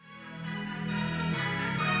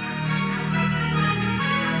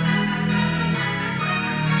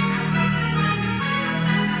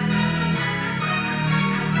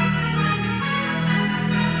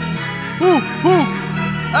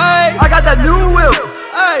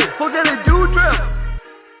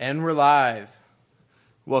And we're live.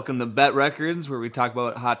 Welcome to Bet Records, where we talk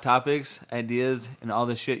about hot topics, ideas, and all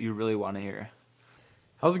the shit you really want to hear.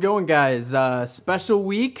 How's it going, guys? Special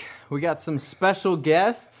week. We got some special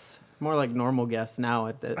guests. More like normal guests now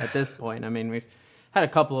at this point. I mean, we've had a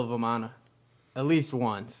couple of them on at least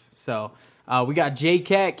once. So we got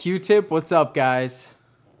J-Cat, Q-Tip. What's up, guys?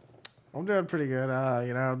 I'm doing pretty good.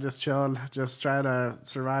 I'm just chilling, just trying to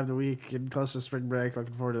survive the week, getting close to spring break.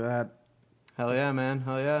 Looking forward to that. Hell yeah, man.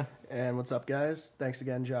 Hell yeah. And what's up, guys? Thanks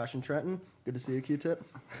again, Josh and Trenton. Good to see you, Q-Tip.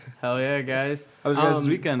 Hell yeah, guys. How was your guys'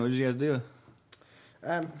 weekend? What did you guys do?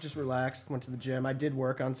 Just relaxed. Went to the gym. I did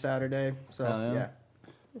work on Saturday, so yeah.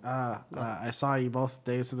 I saw you both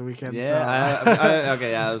days of the weekend. Yeah,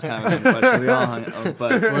 okay, yeah, that was kind of a good question. We all hung out,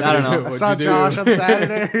 but I don't know. I saw Josh on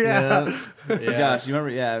Saturday. Yeah. Josh, you remember?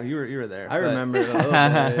 Yeah, you were there. I remember it a little bit.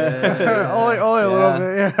 Yeah. only a little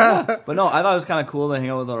bit. Yeah. But no, I thought it was kind of cool to hang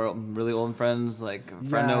out with our really old friends, like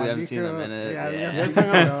Friendo. We haven't seen in a minute. Yeah, You guys hung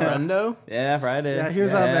out with Friendo? Yeah, Friday. Yeah, he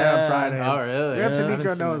was on there on Friday. Oh, really? We got to I Nico haven't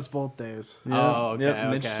seen Noah's both days. Oh, okay. Yep,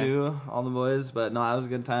 Mitch okay. too, all the boys. But no, that was a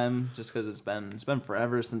good time, just because it's been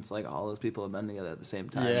forever since like all those people have been together at the same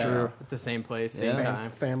time. Yeah, Sure. at the same place, same Yeah.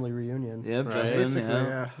 time. Family reunion. Yep, Right. Justin, Basically,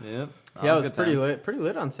 yeah. yeah. Yep. Yeah, it was a good pretty time. lit. Pretty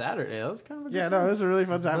lit on Saturday. That was kind of a good Yeah, time. no, it was a really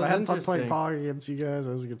fun time. That I was had fun playing interesting. Pong against you guys.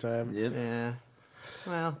 It was a good time. Yep. Yeah.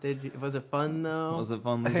 Well, was it fun though? Was it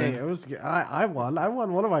fun? Hey, Losing? it was. I won. I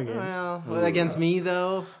won one of my games. Well, against me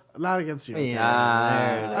though. Not against you.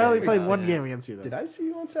 Yeah. I only played one yeah. game against you though. Did I see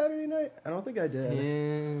you on Saturday night? I don't think I did.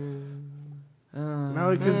 Yeah.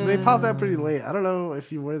 No, because they popped out pretty late. I don't know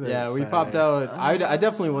if you were there. Yeah, we Saturday. popped out. I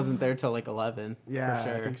definitely wasn't there till like 11. Yeah, for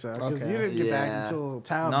sure. I think so. Because Okay. you didn't get back Yeah. until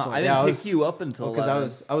town. No, until I Yeah, didn't I pick was- you up until Because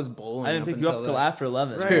 11. I was bowling. I didn't pick you up until after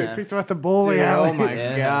 11. Dude, Yeah. picked him at the bowling Dude, alley. oh my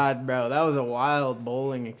Yeah. god, bro, that was a wild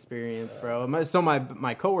bowling experience, bro.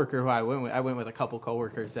 My coworker who I went with a couple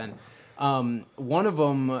coworkers, and one of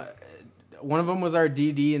them was our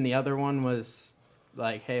DD, and the other one was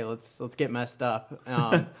like, hey, let's get messed up.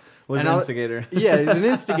 Was and an I- instigator. Yeah, he's an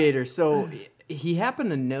instigator. So he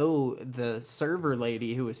happened to know the server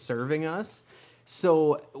lady who was serving us.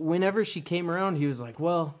 So whenever she came around, he was like,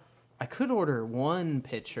 well, I could order one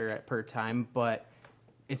pitcher per time, but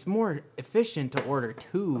it's more efficient to order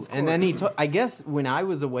two. And then I guess when I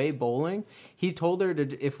was away bowling, he told her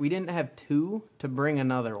if we didn't have two, to bring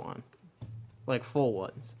another one, like full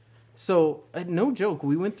ones. So no joke,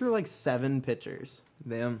 we went through like 7 pitchers.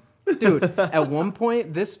 Damn. Dude, at one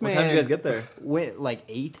point, this man... What time did you guys get there? Went like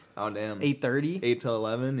 8, Oh, damn. 8:30. 8 till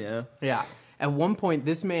 11, yeah. Yeah. At one point,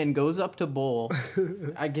 this man goes up to bowl.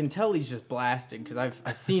 I can tell he's just blasted because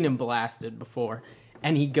I've seen him blasted before.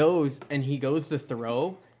 And he goes to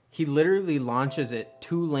throw. He literally launches it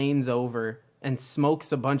 2 lanes over and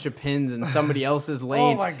smokes a bunch of pins in somebody else's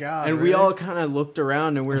lane. Oh my God, And we really? all kind of looked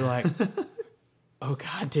around and we're like, oh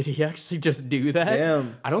God, did he actually just do that?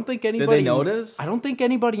 Damn. I don't think anybody notice? I don't think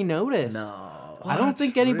anybody noticed. No. I don't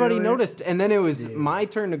think anybody noticed. And then it was my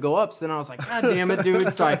turn to go up. So then I was like, God damn it,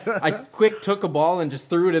 dude. So I quick took a ball and just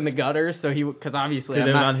threw it in the gutter. So because obviously Because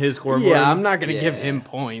it was on his scoreboard? Yeah, I'm not going to give Yeah. him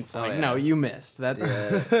points. Oh, Like, yeah. no, you missed. That's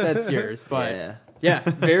Yeah. that's yours. But Yeah. yeah,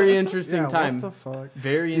 very interesting Yeah, time. what the fuck?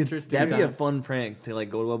 Very interesting That'd be a time. fun prank to like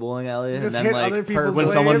go to a bowling alley and Just then hit like other people's when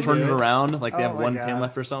someone lanes. turns it around, like they Oh have my one God. pin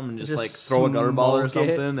left or something, and just Just like throw a gutter ball or smoke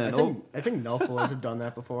it. something. And I think Knuckles have done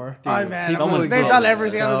that before. Oh man, People Someone would they've get done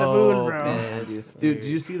everything under the moon, so bro. pissed, dude, did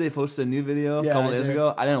you see they posted a new video a Yeah, couple I days did.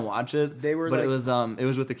 ago? I didn't watch it. They were but like- it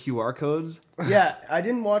was with the QR codes. Yeah, I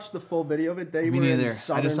didn't watch the full video of it. They Me were neither. I in just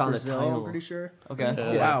southern saw the Brazil, title. I'm pretty sure. Okay. Yeah.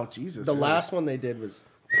 Oh, wow, Jesus. The really? last one they did was...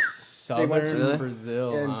 Southern went to- Really?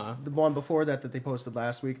 Brazil. And huh? the one before that they posted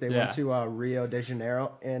last week, they Yeah. went to Rio de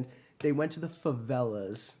Janeiro, and they went to the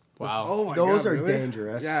favelas. Wow. Oh my Those God, are really?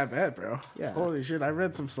 dangerous. Yeah, I bet, bro. Yeah. Holy shit, I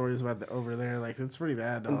read some stories about over there. Like, it's pretty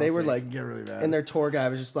bad. And they were honestly. like, It can get really bad. And their tour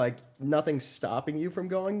guide was just like, nothing's stopping you from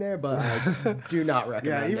going there, but like, do not yeah,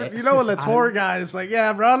 recommend even it. you know when the tour guy is like,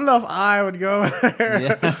 yeah, bro, I don't know if I would go there.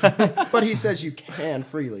 Yeah. But he says you can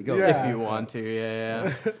freely go Yeah. there. If you want to,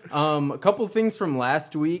 yeah. A couple things from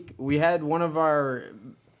last week. We had one of our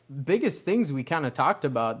biggest things we kind of talked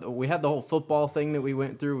about. We had the whole football thing that we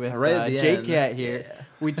went through with Right at the end. J-Cat here. Yeah.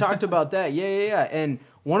 We talked about that. Yeah. And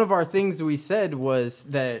one of our things we said was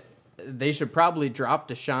that they should probably drop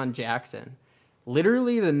Deshaun Jackson.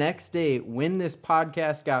 Literally the next day when this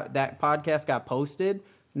podcast got posted,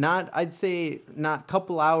 I'd say not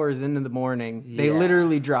couple hours into the morning, they Yeah.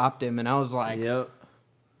 literally dropped him, and I was like, Yep.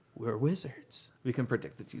 we're wizards. We can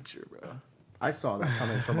predict the future, bro. I saw that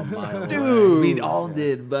coming from a mile away. Dude. We all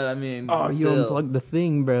did, but I mean, Oh, you still. unplugged the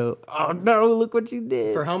thing, bro. Oh no, look what you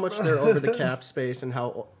did. For how much they're over the cap space and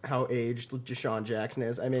how aged Deshaun Jackson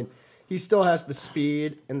is. I mean, he still has the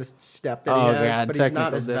speed and the step that he has, but he's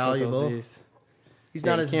not as valuable. He's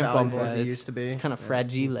not as valuable as he used to be. It's kind of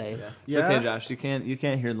fragile. It's Yeah? okay, Josh. You can't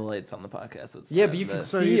hear the lights on the podcast. That's Yeah, fine, but you can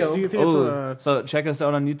So see do him. you think it's Oh, a? so check us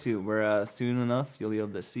out on YouTube. We're soon enough you'll be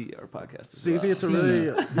able to see our podcast. As So you well. think it's a See really,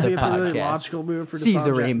 the podcast. logical move for See Deshaun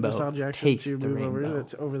the rainbow. Deshaun Jackson Taste to the move rainbow.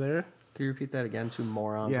 over there? Can you repeat that again? Two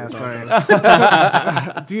morons. Yeah, were sorry.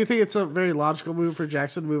 talking. Do you think it's a very logical move for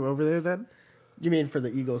Jackson to move over there then? You mean for the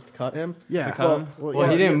Eagles to cut him? Yeah. To cut him? Well, yeah,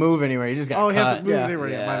 he didn't it's- move anywhere. He just got Oh, he cut. hasn't moved Yeah. anywhere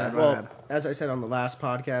yet. My Yeah. bad, my Well, bad. as I said on the last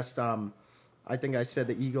podcast, I think I said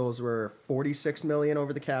the Eagles were $46 million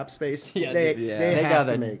over the cap space. Yeah, they, dude. Yeah. they They have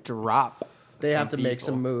gotta to make. drop. They have to some make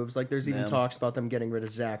people. some moves. Like there's even Yeah. talks about them getting rid of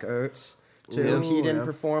Zach Ertz too. Ooh, He didn't yeah.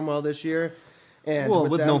 perform well this year. And Well,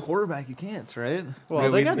 with them, no quarterback, you can't, right? Well, we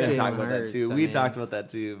they got did Jalen talk about that Hurts, too. I We mean. talked about that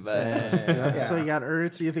too, but Yeah. Yeah. So you got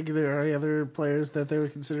Ertz. You think there are any other players that they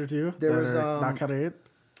would consider too? There that was, are not cutting it.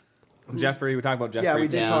 Jeffrey, we talked about Jeffrey. yeah, we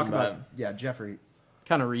did too, talk but- about Jeffrey.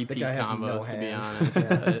 Kind of repeat guy has combos, no to be hands.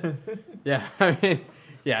 honest. But, yeah, I mean,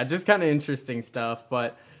 yeah, just kind of interesting stuff.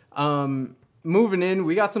 But moving in,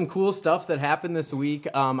 we got some cool stuff that happened this week.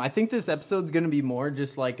 I think this episode's going to be more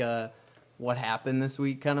just like a what happened this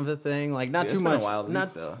week kind of a thing. Like not Yeah, too it's been a much. wild week,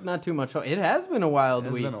 not though. not too much. It has been a wild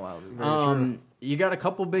It's week. been a wild week. You got a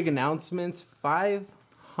couple big announcements.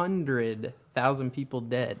 500,000 people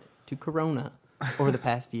dead to Corona over the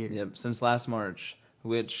past year. Yep, since last March.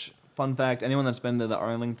 Which, fun fact, anyone that's been to the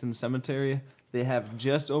Arlington Cemetery, they have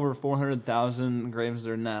just over 400,000 graves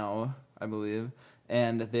there now, I believe,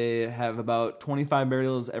 and they have about 25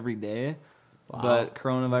 burials every day. Wow. But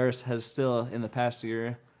coronavirus has still, in the past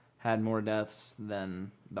year, had more deaths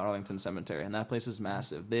than the Arlington Cemetery, and that place is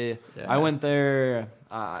massive. Yeah. I went there,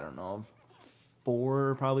 I don't know,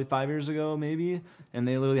 4, probably 5 years ago, maybe, and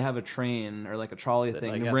they literally have a train or like a trolley That,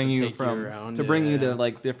 thing like, to has bring to you take you from around, to bring you yeah. to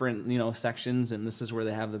like different sections, and this is where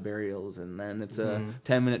they have the burials, and then it's a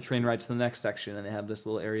 10-minute train ride to the next section, and they have this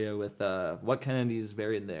little area with what Kennedy's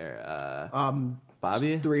buried there,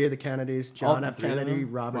 Bobby. 3 of the Kennedys: John Oh, F. 3 of Kennedy,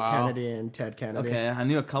 them? Robert Wow. Kennedy, and Ted Kennedy. Okay, I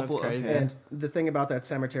knew a couple. That's crazy. Okay. And the thing about that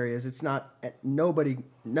cemetery is it's not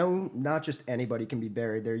not just anybody can be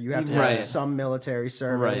buried there. You have to Right. have some military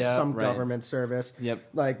service, Right. Yeah. some Right. government service. Yep.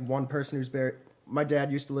 Like one person who's buried. My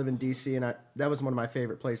dad used to live in D.C. and that was one of my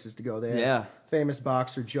favorite places to go. They had Yeah. famous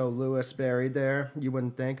boxer Joe Louis buried there. You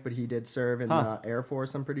wouldn't think, but he did serve in Huh. the Air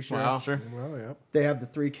Force. I'm pretty sure. Wow. Sure. Well, yeah. They have the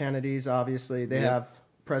 3 Kennedys, obviously. They Yep. have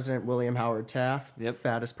President William Howard Taft, Yep.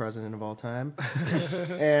 fattest president of all time.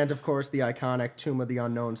 And, of course, the iconic Tomb of the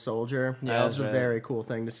Unknown Soldier. Yeah, That was a right. very cool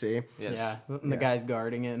thing to see. Yes. Yeah, and the guys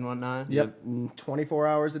guarding it and whatnot. Yep. 24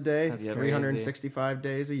 hours a day, That's 365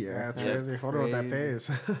 days a year. Yeah, that's Yeah. crazy. Wonder what that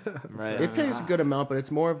Crazy. pays. Right. It pays a good amount, but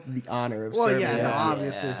it's more of the honor of well, serving. yeah, no, Yeah.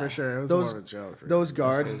 obviously, for sure. It was Those- more of a joke. Right? Those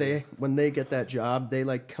guards, when they get that job, they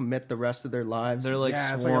like commit the rest of their lives. They're like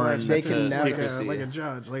yeah, it's like a sworn life to They sentence, can never- secrecy. like a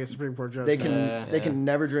judge, like a Supreme Court judge. they can Yeah. they can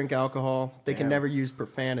never drink alcohol. They can Damn. never use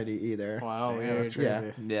profanity either. Wow, Damn, weird. that's Yeah.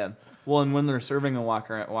 crazy. Yeah. Well, and when they're serving and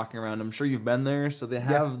walking around, I'm sure you've been there. So they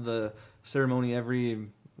have the ceremony every,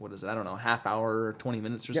 what is it? I don't know, half hour or 20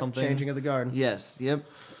 minutes or Yep, something. changing of the guard. Yes. Yep.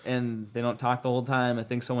 And they don't talk the whole time. I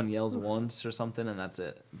think someone yells once or something, and that's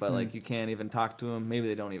it. But like you can't even talk to them. Maybe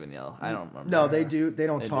they don't even yell. I don't remember. No, they do. They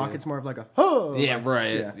don't They talk. do. It's more of like a oh. Yeah.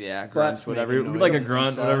 Right. Yeah. Yeah. But- Grunt, whatever. Making Like a noises and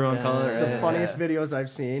grunt, stuff, whatever you want yeah. to call it. The Right? funniest videos I've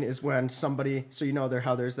seen is when somebody, so you know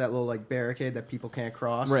how there's that little like barricade that people can't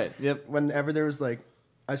cross. Right. Yep. Whenever there was like,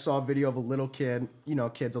 I saw a video of a little kid. You know,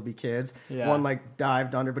 kids will be kids. Yeah. One like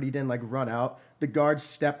dived under, but he didn't like run out. The guard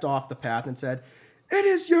stepped off the path and said, "It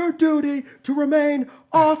is your duty to remain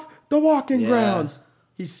off the walking Yeah. grounds."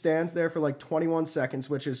 He stands there for like 21 seconds,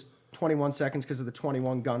 which is 21 seconds because of the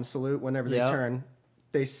 21 gun salute. Whenever they Yep. turn,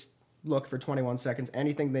 they look for 21 seconds.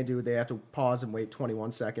 Anything they do, they have to pause and wait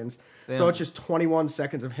 21 seconds. So Damn. it's just 21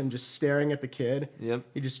 seconds of him just staring at the kid. Yep.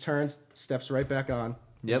 He just turns, steps right back on.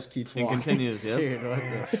 Yep. Just keeps and walking. continues. Yep. Dude, what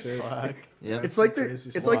the fuck? Yep. It's like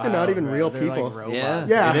Crazy it's like they're not Wow, even bro, real they're like people. robots. Yeah.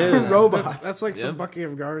 Yeah, It is. robots. That's like some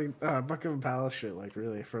Yep. Buckingham Palace shit, like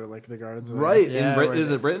really, for like the guards. and Right. Yeah, In where is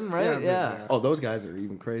they- it Britain? Right. Yeah, Yeah. Britain, Oh, those guys are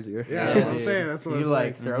even crazier. Yeah, that's what I'm dude. saying. That's what you it's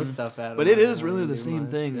like like. throw stuff at them. But it is I don't really the do same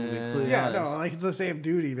much. thing, to be clearly Yeah, honest. no, like it's the same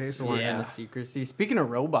duty basically. Yeah, Yeah. the secrecy. Speaking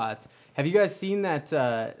of robots, have you guys seen that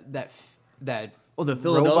Oh, the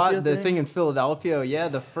Philadelphia robot, the thing? thing in Philadelphia? Yeah,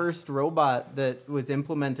 the first robot that was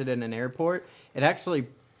implemented in an airport. It actually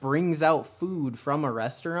brings out food from a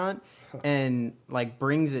restaurant and like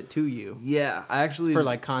brings it to you. Yeah, I actually for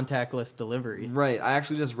like contactless delivery. Right, I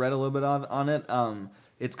actually just read a little bit on it.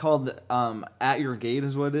 It's called At Your Gate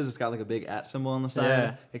is what it is. It's got like a big at symbol on the side.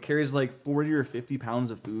 Yeah. It carries like 40 or 50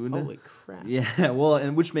 pounds of food. Holy crap. Yeah, well,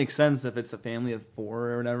 and which makes sense if it's a family of 4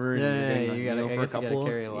 or whatever. Yeah, and you gotta, for a couple. You gotta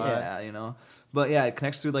carry a lot. Yeah, But yeah, it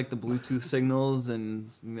connects through like the Bluetooth signals,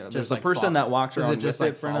 and there's like a person that walks around just with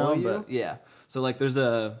like it for follow now. you? But yeah, so like there's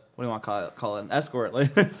a, what do you want to call it? An escort.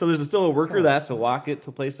 Like so, there's still a worker that has to walk it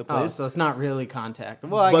to place to place. Oh, so it's not really contact.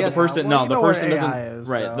 Well, I but guess the person, the person doesn't. Is,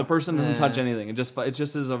 right, though. the person doesn't touch Yeah. anything. It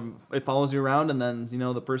just is it follows you around, and then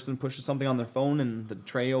the person pushes something on their phone, and the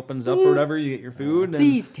tray opens up or whatever. You get your food.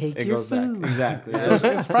 Please and take it your goes food. Back. Exactly.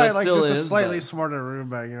 It's probably it like still just a is, slightly but- smarter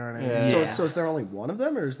Roomba, you know what I mean? Yeah. So is there only one of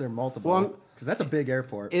them, or is there multiple? Well, Because that's a big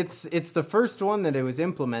airport. It's the first one that it was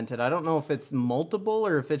implemented. I don't know if it's multiple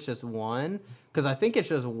or if it's just one, because I think it's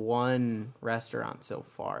just one restaurant so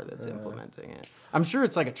far that's implementing it. I'm sure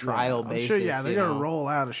it's like a trial basis. I'm sure, they're you gonna know? roll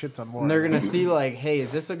out a shit ton more. And they're gonna see like, hey,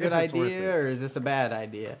 is this a good it's worth idea it. or is this a bad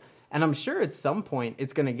idea? And I'm sure at some point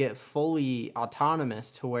it's gonna get fully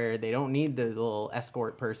autonomous to where they don't need the little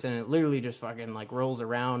escort person. It literally just fucking like rolls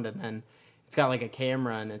around, and then it's got like a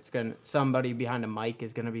camera, and it's gonna somebody behind a mic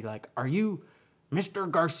is gonna be like, "Are you Mr.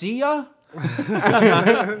 Garcia?"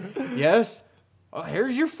 Yes. Oh,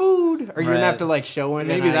 here's your food. Or you're gonna have to like show it.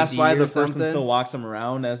 Maybe an that's ID why or the person something. still walks them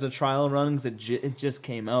around as a trial run, because it just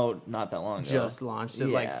came out not that long ago. Just launched it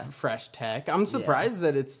like Yeah. fresh tech. I'm surprised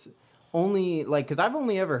that it's only like, because I've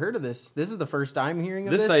only ever heard of this. This is the first I'm hearing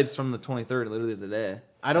of This this. site's from the 23rd, literally today.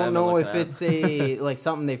 I don't haven't know looked if at. it's a like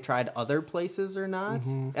something they've tried other places or not.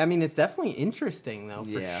 I mean, it's definitely interesting though, for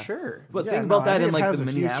Yeah. sure. But Yeah, think no, about I that think in it like has the a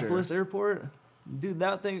future. Minneapolis airport, dude.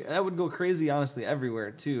 That would go crazy, honestly,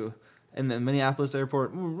 everywhere too. And the Minneapolis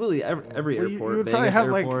airport, really every Well, airport, you would Vegas probably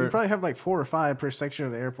have airport. you probably have like 4 or 5 per section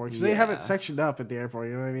of the airport, because they have it Yeah. sectioned up at the airport.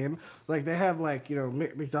 You know what I mean? Like they have like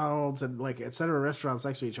McDonald's and like et cetera restaurants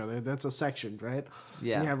next to each other. That's a section, right?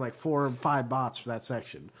 Yeah. And you have like 4 or 5 bots for that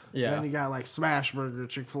section. Yeah. And then you got like Smash Burger,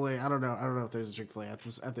 Chick-fil-A. I don't know if there's a Chick-fil-A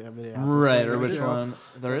at the Minneapolis. right, or one. which one?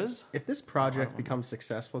 There is. If this project becomes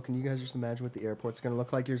successful, can you guys just imagine what the airport's going to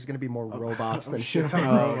look like? There's going to be more robots than Shit shit. ton of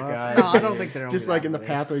Oh, robots. God. No, I don't think they're Just only like that in the many.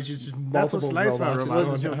 pathways, just That's multiple what's nice about robots.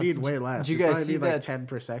 robots. You'll need way less. Did you You'll guys probably see need like that- 10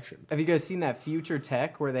 per section. Have you guys seen that future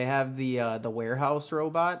tech where they have the warehouse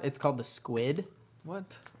robot? It's called the Squid.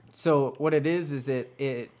 What? So what it is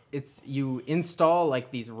it's you install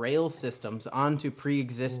like these rail systems onto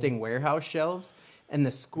pre-existing warehouse shelves, and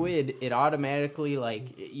the Squid, it automatically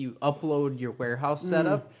like you upload your warehouse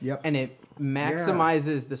setup, Yep. and it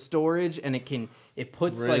maximizes the storage, and it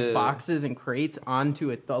puts Really? like boxes and crates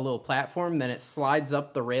onto a little platform, then it slides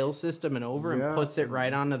up the rail system and over Yeah. and puts it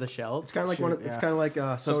right onto the shelf. It's kind of like Shit, it's yeah. kind of like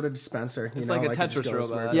a soda dispenser. it's you know, like a it just Tetris goes robot.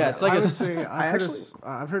 wherever. Yeah, it's like I a would say actually-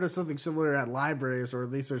 I've heard of something similar at libraries, or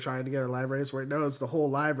at least they're trying to get at libraries where it knows the whole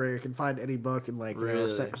library can find any book in like Really? a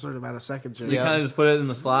certain amount of seconds. So you Yeah. kind of just put it in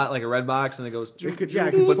the slot like a red box, and it goes. It could, puts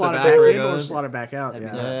slot it back back where it in or goes. slot it back out.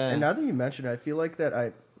 That'd be Yeah. Yeah. And now that you mention it, I feel like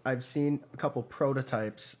that I've seen a couple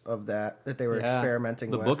prototypes of that they were Yeah. experimenting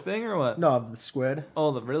The with. book thing or what? No, of the squid.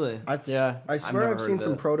 Oh, really? Yeah. I swear never I've heard seen of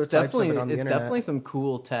some it. It's prototypes of definitely it on the internet. definitely some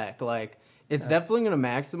cool tech. Like it's definitely going to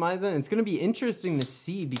maximize it. And it's going to be interesting to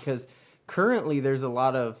see because currently there's a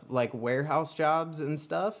lot of like warehouse jobs and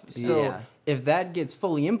stuff. So Yeah. if that gets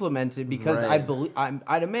fully implemented, because Right.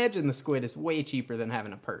 I'd imagine the Squid is way cheaper than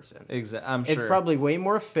having a person. Exactly. I'm sure. It's probably way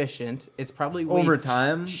more efficient. It's probably way Over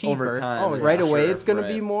time? cheaper. Over time, Oh, yeah, right away sure, it's going to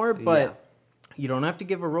be right. more, but Yeah. you don't have to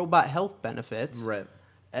give a robot health benefits. right.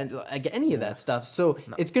 And like any of that stuff. So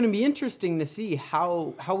it's going to be interesting to see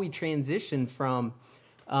how we transition from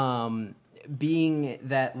being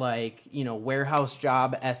that like warehouse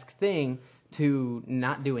job esque thing to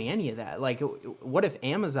not doing any of that. Like, what if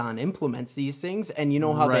Amazon implements these things, and you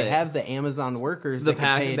know how they Right. have the Amazon workers The that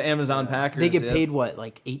get paid, the Amazon Packers. they get yep. paid what,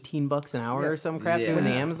 like $18 an hour or some crap doing the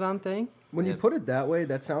Yeah. Amazon thing? When you put it that way,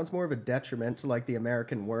 that sounds more of a detriment to like the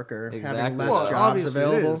American worker having Exactly. less Well, jobs obviously it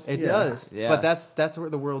available. is. It Yeah. does, Yeah. but that's where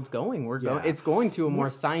the world's going. It's going to a more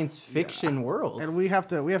science fiction world. And we have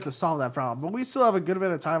to solve that problem. But we still have a good bit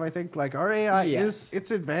of time, I think. Like our AI Yes.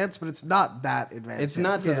 it's advanced, but it's not that advanced. It's yet.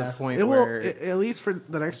 not to Yeah. the point It will, where at least for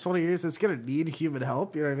the next 20 years, it's going to need human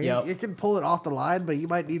help. You know what I mean? Yep. It can pull it off the line, but you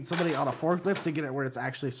might need somebody on a forklift to get it where it's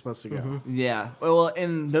actually supposed to go. Mm-hmm. Yeah. Well,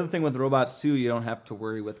 and the other thing with robots too, you don't have to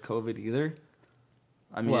worry with COVID either.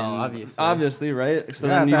 I mean, well, obviously, right? So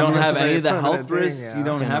Yeah, then you don't have any of the permanent health risks. thing, You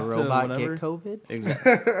don't Can have a to robot whatever. get COVID?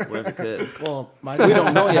 Exactly. What if it could? Well, We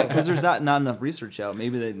don't know yet because there's not enough research out.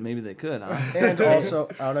 Maybe they could. Huh? And also,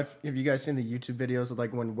 I don't know if have you guys seen the YouTube videos of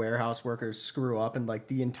like when warehouse workers screw up and like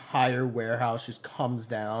the entire warehouse just comes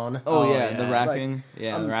down. Oh, yeah. yeah, the racking.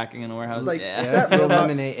 Like, the racking in a warehouse. like, yeah. Yeah, That you robots-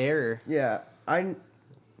 eliminate error. Yeah,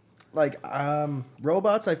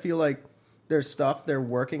 robots. I feel like there's stuff they're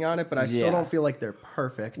working on it, but I still Yeah. don't feel like they're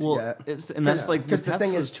perfect Well, yet. that's like because the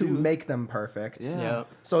thing Teslas is to too. make them perfect. Yeah. Yep.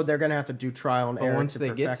 So they're gonna have to do trial and But error. once to they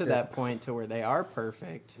get perfect to it. that point to where they are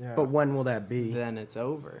perfect, Yeah. But when will that be? then it's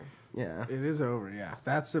over. Yeah. It is over. Yeah,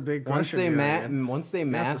 that's the big Once question. they here, man. once they have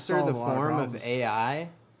to master solve the a lot of form of problems. AI,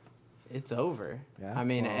 it's over. Yeah? I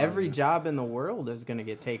mean, Well, every yeah. job in the world is going to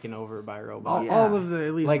get taken over by robots. All of the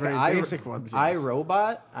at least Like very basic ones. I yes.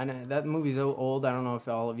 Robot. I know that movie's old. I don't know if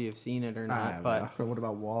all of you have seen it or not, don't but know. But what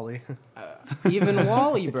about Wally? even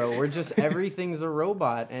Wall-E, bro, we're just everything's a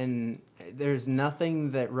robot, and there's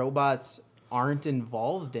nothing that robots aren't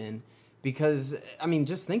involved in. Because I mean,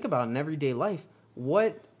 just think about it in everyday life.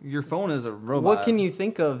 What Your phone is a robot. What can you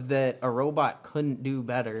think of that a robot couldn't do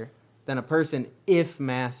better than a person if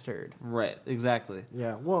mastered? Right. Exactly.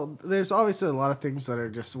 Yeah, well, there's obviously a lot of things that are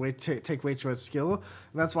just take way too much skill. And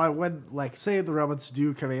that's why when, like, say the robots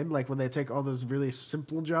do come in, like when they take all those really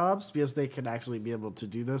simple jobs, because they can actually be able to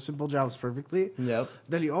do those simple jobs perfectly. Yep.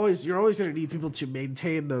 Then you're always going to need people to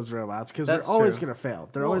maintain those robots because they're That's always true. going to fail.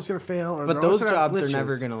 They're always going to fail. Or But they're always those gonna have jobs are glitches.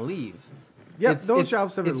 never going to leave. Yeah, It's- those it's-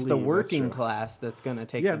 jobs never It's leave. the that's working true. class that's going to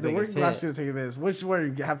take Yeah, the the biggest working class is hit. going to take this, which is where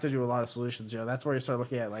you have to do a lot of solutions. You know, that's where you start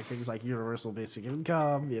looking at like things like universal basic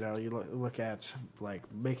income. You know, you look at like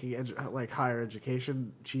making like higher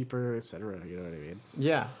education cheaper, etc. You know what I mean?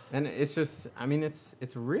 Yeah, and it's just, I mean, it's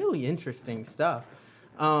really interesting stuff.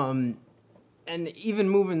 And even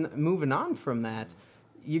moving on from that,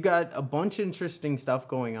 you got a bunch of interesting stuff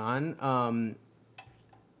going on.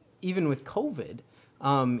 Even with COVID,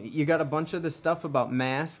 you got a bunch of the stuff about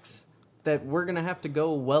masks that we're gonna have to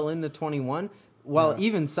go well into 21. While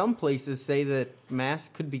even some places say that masks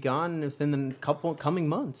could be gone within the coming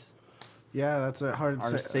months. Yeah, that's a hard.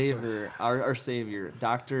 Our savior, our savior,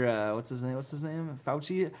 Doctor. What's his name?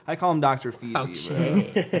 Fauci. I call him Doctor Fiji.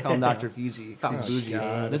 Fauci. Bro. I call him Doctor Fiji. 'Cause he's Oh, bougie.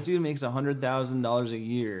 God. This dude makes $100,000 a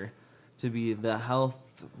year to be the health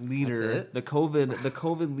leader, That's it? the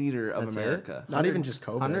COVID leader of That's it? America. Not even just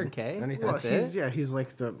COVID. 100K? Anything. Well, That's it? he's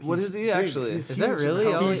like the. What he's is he big. actually? He's Is that huge in really?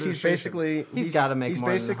 health Oh, He's administration. basically He's gotta make he's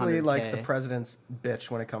more than basically like 100K. the president's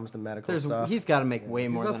bitch when it comes to medical stuff. He's got to make way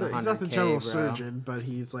He's more not than the, 100K, he's not the general bro. surgeon, but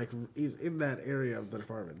he's in that area of the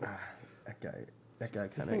department. that guy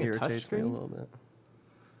kind of thing a irritates me a touchscreen? little bit.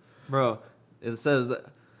 Bro, it says that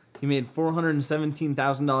he made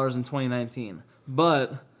 $417,000 in 2019,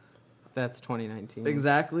 but That's 2019.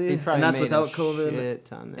 exactly, He probably and that's made without a COVID. shit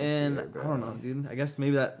ton this And year, bro. I don't know, dude. I guess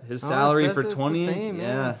maybe that his Oh, salary it for says it's the 20. same, yeah,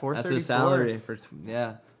 Yeah, that's 434. his salary for.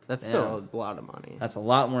 Yeah, That's Yeah. still a lot of money. That's a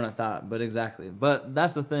lot more than I thought. But exactly. But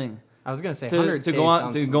that's the thing. I was gonna say To 100K go on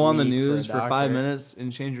sounds to go on the weak news a for 5 doctor. minutes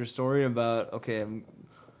and change your story about okay.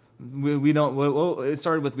 We don't. Well, it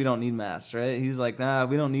started with we don't need masks, right? He's like, nah,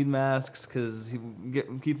 we don't need masks because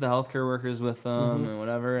keep the healthcare workers with them and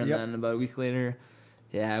whatever. And Yep. then about a week later,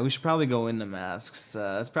 yeah, we should probably go into masks.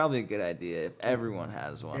 That's probably a good idea if everyone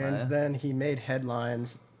has one. And eh? then he made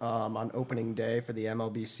headlines on opening day for the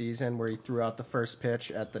MLB season where he threw out the first pitch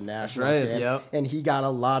at the Nationals right. game. Yep. And he got a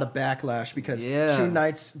lot of backlash because Yeah. 2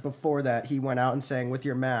 nights before that, he went out and saying, with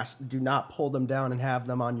your mask, do not pull them down and have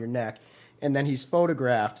them on your neck. And then he's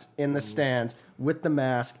photographed in the stands with the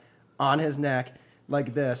mask on his neck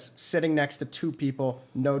like this, sitting next to 2 people,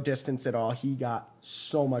 no distance at all. He got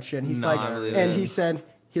so much shit. And he's No, like, I believe and it. he said,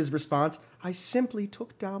 his response, I simply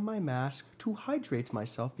took down my mask to hydrate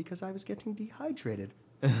myself because I was getting dehydrated.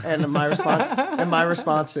 And my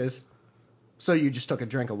response is, so you just took a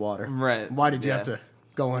drink of water. Right. Why did you Yeah. have to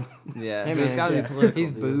go in? Yeah, Hey, he's man, got to yeah. be political.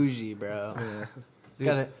 He's dude. bougie, bro.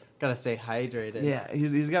 Dude. Gotta stay hydrated. Yeah,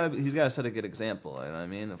 he's got to set a good example. You know what I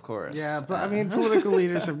mean? Of course. Yeah, but I mean, political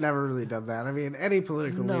leaders have never really done that. I mean, any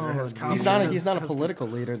political No, leader has. dude. He's confidence, not a has- political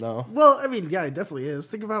leader though. Well, I mean, yeah, he definitely is.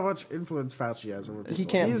 Think about how much influence Fauci has over people. He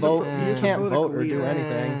can't He's vote. A, he he's a can't political vote or do leader.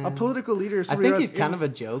 anything. A political leader. Is I somebody think who he's has kind of a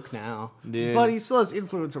joke now. dude. But he still has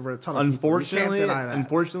influence over a ton of Unfortunately, people. You can't deny that.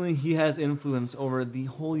 unfortunately, he has influence over the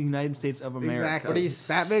whole United States of America. Exactly. But he's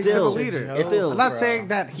that makes him a still- leader. still, I'm not bro. saying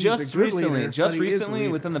that he's Just a good recently, leader, just but he is a recently,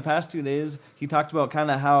 leader. within the past 2 days, he talked about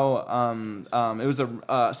kind of how it was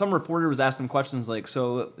some reporter was asking him questions like,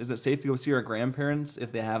 "So is it safe to go see our grandparents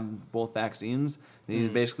if they have both vaccines?" And he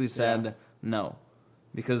basically said no,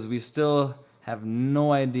 because we still have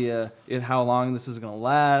no idea how long this is going to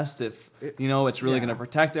last, if it's really going to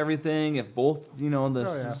protect everything, if both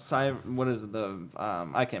what is it,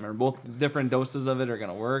 I can't remember, both different doses of it are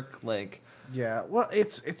going to work, like. Yeah, well,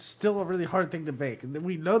 it's still a really hard thing to make.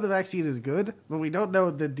 We know the vaccine is good, but we don't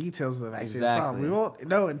know the details of the vaccine. Exactly. We won't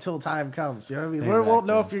know until time comes. You know what I mean? Exactly. We won't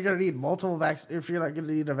know if you're going to need multiple vaccines, if you're not going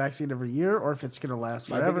to need a vaccine every year, or if it's going to last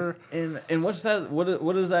forever. And what's that? What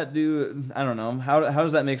does that do? I don't know. How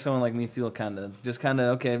does that make someone like me feel?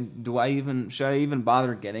 Okay, should I even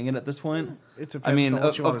bother getting it at this point? It depends. I mean, on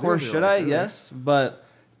what you of wanna course, do should life, I? really. Yes, but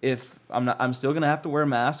if I'm still gonna have to wear a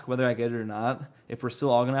mask whether I get it or not. If we're still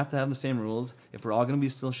all gonna have to have the same rules, if we're all gonna be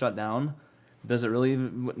still shut down, does it really?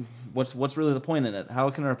 What's really the point in it? How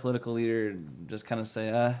can our political leader just kind of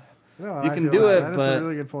say, No, you I can feel do that. it, That is but a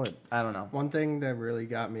really good point. I don't know. One thing that really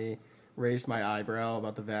raised my eyebrow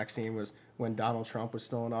about the vaccine was when Donald Trump was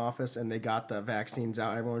still in office and they got the vaccines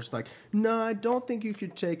out. Everyone was just like, "No, I don't think you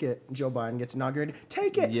should take it." Joe Biden gets inaugurated.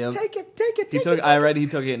 Take it. Yep. Take it. Take it. He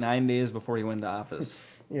took it 9 days before he went to office.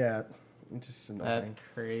 Yeah. It's just annoying. That's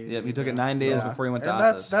crazy. Yep, he took it 9 days before he went to and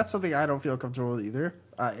office. that's something I don't feel comfortable with either.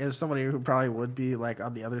 As somebody who probably would be like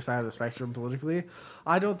on the other side of the spectrum politically,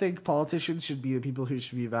 I don't think politicians should be the people who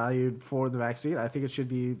should be valued for the vaccine. I think it should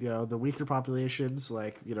be the weaker populations,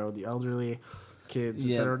 like the elderly, kids,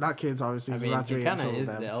 etc. Not kids, obviously. I We're mean, not doing it kind it of to is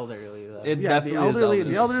them. the elderly though. It Yeah, the definitely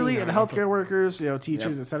is elderly and Senile. healthcare workers,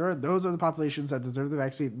 teachers, etc. Those are the populations that deserve the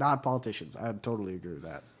vaccine, not politicians. I totally agree with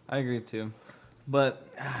that. I agree too. But,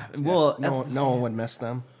 No one would miss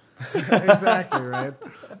them. Exactly, right?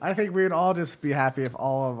 I think we'd all just be happy if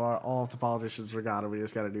all of the politicians were gone and we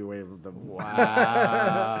just got a new wave of them.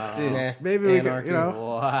 Wow. Dude, Maybe we could, anarchy.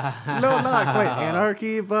 Wow. no, not quite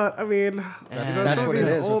anarchy, but I mean, That's some what of it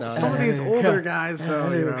these is old, without some of these older guys, though,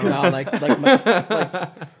 No, like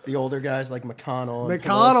the older guys like McConnell. And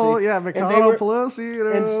Pelosi. Yeah, And they McConnell, were-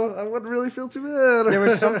 Pelosi, and I wouldn't really feel too bad. There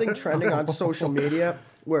was something trending on social media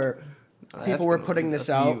where people were gonna putting lose this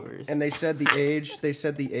us out, viewers. and they said the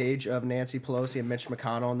age of Nancy Pelosi and Mitch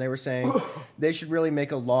McConnell, and they were saying they should really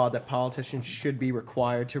make a law that politicians should be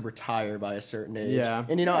required to retire by a certain age. Yeah.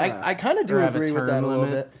 And I kind of do Or have a agree with that term a little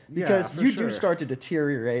limit. bit because for you sure. do start to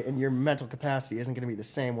deteriorate, and your mental capacity isn't going to be the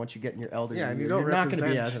same once you get in your elder Yeah, and years. you don't You're not going to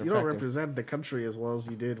be as represent effective. represent the country as well as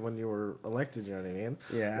you did when you were elected. You know what I mean?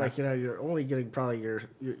 Yeah. Like you're only getting probably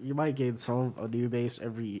you might gain a new base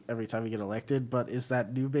every time you get elected, but is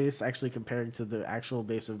that new base actually comparing to the actual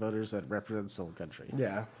base of voters that represents the whole country?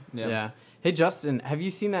 Yeah. Yeah. Hey Justin, have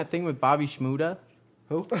you seen that thing with Bobby Shmurda?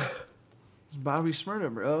 Who? It's Bobby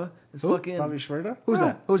Shmurda, bro. It's Who? fucking Bobby Shmurda? Who's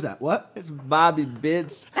that? Who's that? What? It's Bobby,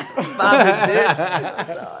 bitch. Bobby,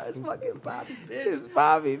 bitch. It's fucking Bobby. It's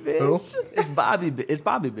Bobby, bitch. It's Bobby. It's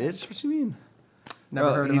Bobby, bitch. What you mean? Never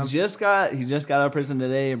Bro, heard of he him. just got out of prison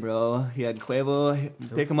today, bro. He had Quavo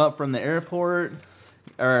pick him up from the airport,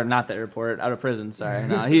 or not the airport, out of prison. Sorry,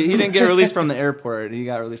 no, he didn't get released from the airport. He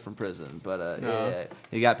got released from prison, but yeah,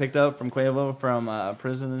 he got picked up from Quavo from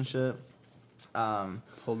prison and shit.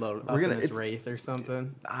 Pulled out We're gonna- in his it's- Wraith or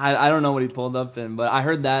something. I don't know what he pulled up in, but I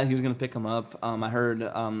heard that he was gonna pick him up. I heard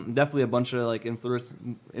definitely a bunch of like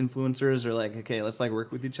influencers are like, okay, let's like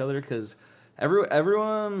work with each other because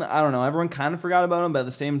everyone I don't know, everyone kind of forgot about him, but at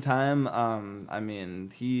the same time, I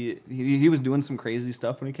mean he was doing some crazy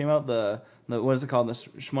stuff when he came out. The what is it called, the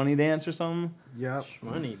Shmoney dance or something? Yep.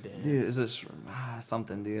 Money dance. Dude, is it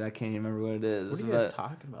something, dude? I can't even remember what it is. What are you guys but-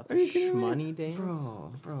 talking about? Are The you kidding me? Shmoney dance?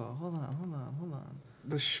 Bro, hold on.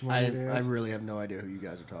 The I Shmoney dance. really have no idea who you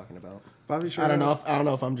guys are talking about. Bobby Shmurda. I don't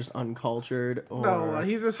know if I'm just uncultured or No,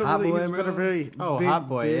 he's just Hot he's Boy, been a bro. very Big, Hot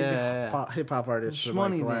Boy, yeah. hip hop artist for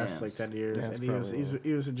like the Shmoney last dance. 10 years, That's and probably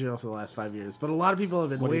he was in jail for the last 5 years. But a lot of people have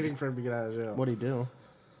been What'd he waiting for him to get out of jail. What'd he do?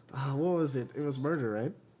 What was it? It was murder,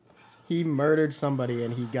 right? He murdered somebody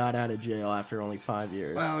and he got out of jail after only 5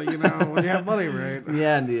 years. Well, when you have money, right?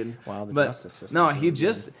 Yeah, dude. Wow, the But justice system. no, he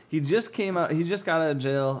just came out. He just got out of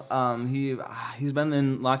jail. He's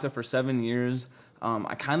been locked up for 7 years.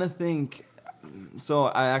 I kind of think. So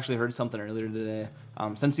I actually heard something earlier today.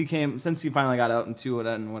 Since he finally got out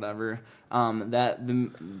and whatever. That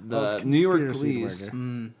the New York police.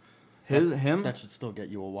 Him. That should still get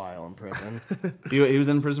you a while in prison. He was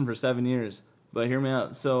in prison for 7 years. But hear me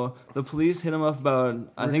out. So the police hit him up about,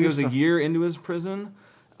 I think it was a year into his prison,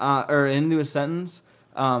 or into his sentence,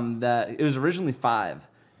 that it was originally 5.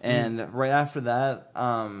 And right after that,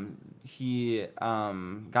 he got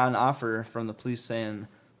an offer from the police saying,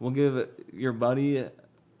 we'll give your buddy,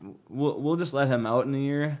 we'll just let him out in a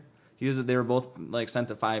year. They were both like sent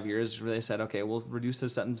to 5 years. They said, okay, we'll reduce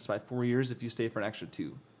his sentence by 4 years if you stay for an extra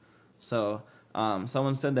 2. So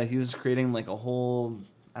someone said that he was creating like a whole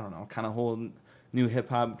I don't know, kind of whole new hip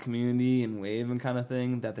hop community and wave and kind of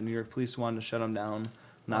thing that the New York police wanted to shut him down,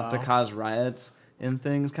 not to cause riots and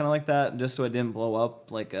things kind of like that, just so it didn't blow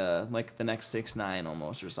up like the next 6ix9ine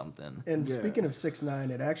almost or something. And speaking of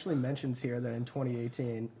 6ix9ine, it actually mentions here that in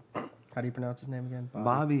 2018, how do you pronounce his name again?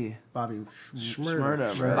 Bobby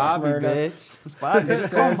Shmurda. Bobby, bitch. It's Bobby.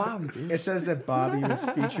 It says that Bobby was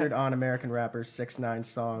featured on American rapper 6ix9ine's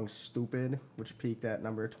song "Stupid," which peaked at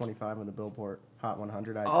number 25 on the Billboard Hot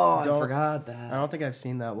 100. I forgot that. I don't think I've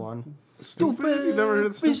seen that one. Stupid? You never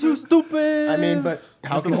heard Stupid? Stupid. I mean, but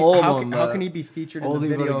how can he be featured in the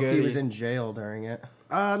video if he was in jail during it?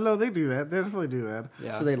 No, they do that. They definitely do that.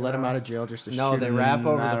 Yeah. So they let him out of jail just to shoot No, they him? rap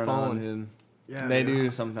over I the don't know, phone. dude. Yeah, They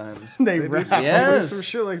do sometimes. They They rap. do some, Yes. some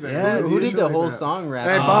shit like that. Yeah, Who They did do the shit whole like that. song rap?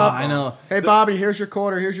 Hey, on? Bob. I know. Hey, Bobby, here's your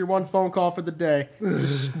quarter. Here's your one phone call for the day.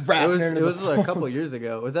 Just It was a couple years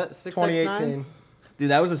ago. Was that 6ix9ine? 2018. Dude,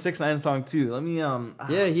 that was a 6ix9ine song too. Let me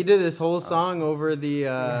Yeah, he did this whole song over the.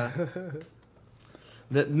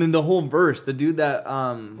 the whole verse. The dude that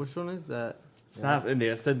Which one is that? It's not.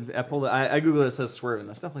 It said I pulled it. I googled it. It says swerving.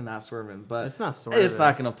 That's definitely not swerving. But It's not swerving. It's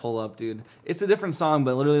not gonna pull up, dude. It's a different song,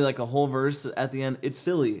 but literally like a whole verse at the end. It's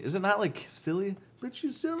silly. Is it not like silly? But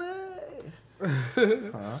you silly.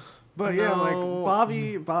 But yeah, like No.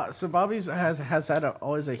 Bobby's has had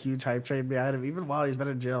always a huge hype train behind him, even while he's been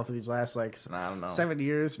in jail for these last like I don't know. 7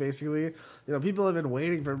 years, basically. You know, people have been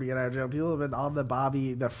waiting for him to get out of jail. People have been on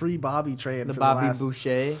the free Bobby train. The for Bobby the last,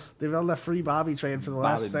 Boucher. They've been on the free Bobby train for the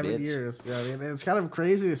Bobby, last 7 bitch. years. You know what I mean? And it's kind of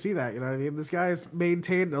crazy to see that. You know what I mean? This guy's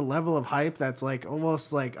maintained a level of hype that's like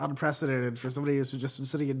almost like unprecedented for somebody who's just been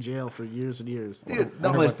sitting in jail for years and years. Dude,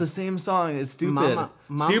 no, it's the same song. It's stupid. Mama.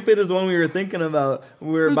 Stupid is the one we were thinking about.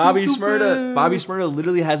 Where It's Bobby stupid. Shmurda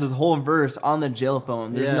literally has his whole verse on the jail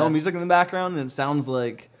phone. There's Yeah. no music in the background, and it sounds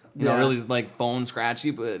like you know Yeah. really like phone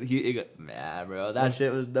scratchy. But yeah, bro, that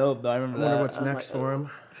shit was dope. Though. I remember I wonder that. what's I was next like, for him.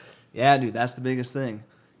 Yeah, dude, that's the biggest thing.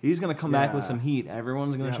 He's gonna come back with Yeah. some heat.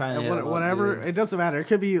 Everyone's gonna try and And hit him up, whatever, dude. it doesn't matter. It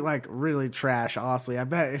could be like really trash. Honestly, I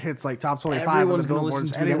bet it hits like top 25 Everyone's on the gonna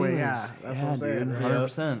billboards listen to it anyway. anyways. Yeah, that's what I'm saying. dude, Yeah.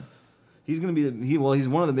 100%. He's gonna be he's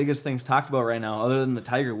one of the biggest things talked about right now, other than the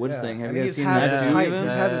Tiger Woods thing. Have And you guys he's seen had that this too? hype. even?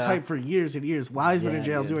 He's had this Yeah. hype for years and years. While he's been in Yeah,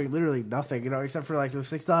 jail dude. doing literally nothing, you know, except for like the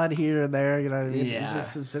 6ix9ine here and there. You know what I mean? He's Yeah.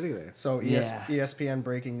 just sitting there. So Yeah. ESPN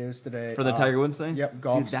breaking news today. For the Tiger Woods thing? Yep, Dude,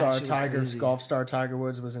 golf that star shit was crazy. Tiger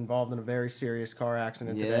Woods was involved in a very serious car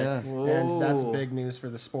accident today, Yeah. and that's Whoa. big news for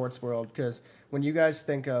the sports world because when you guys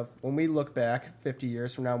think of when we look back 50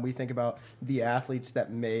 years from now, and we think about the athletes that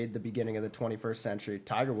made the beginning of the 21st century.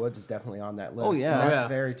 Tiger Woods is definitely on that list. Oh, yeah. and that's Yeah.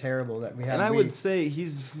 very terrible that we have. And I would say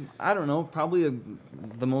he's, I don't know, probably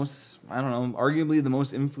the most, I don't know, arguably the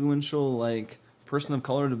most influential, like, person of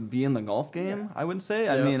color to be in the golf game, I would say.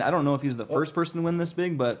 I Yeah. mean, I don't know if he's the first person to win this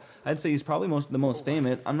big, but I'd say he's probably the most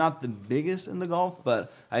famous. I'm not the biggest into golf,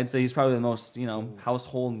 but I'd say he's probably the most, you know,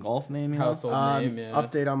 household golf name. You know? Household name, yeah.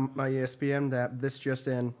 Update on my ESPN that this just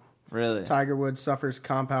in. Really? Tiger Woods suffers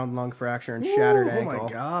compound lung fracture and shattered Oh ankle. my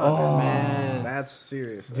god, Oh, man. that's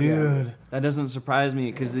serious. That's Dude, serious. that doesn't surprise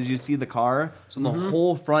me because did you see the car? So the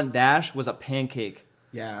whole front dash was a pancake.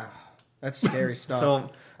 Yeah, that's scary stuff. So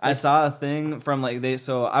I saw a thing from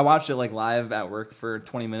so I watched it like live at work for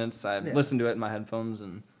 20 minutes. I listened to it in my headphones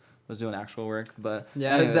and was doing actual work. But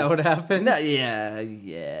Yeah, is that anyways. what happened? No, yeah.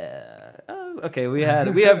 Okay, we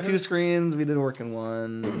have two screens. We did work in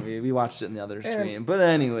one. We watched it in the other screen. But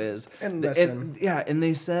anyways, and listen. and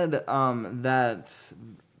they said that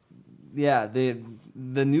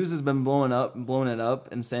the news has been blowing it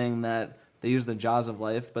up and saying that they use the jaws of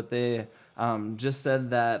life, but they just said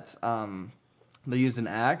that they used an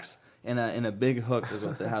axe and a big hook is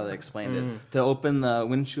how they explained it to open the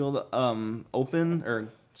windshield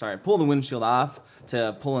pull the windshield off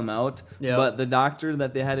to pull him out. Yep. But the doctor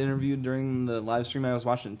that they had interviewed during the live stream I was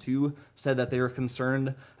watching too said that they were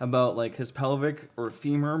concerned about like his pelvic or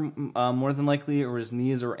femur more than likely, or his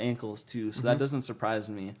knees or ankles too. So that doesn't surprise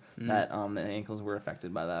me that the ankles were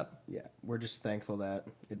affected by that. Yeah, we're just thankful that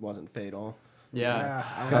it wasn't fatal. Yeah,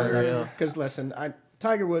 Yeah, for real. Because listen,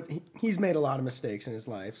 Tiger Woods, he's made a lot of mistakes in his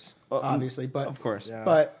life, obviously, but Of course. Yeah.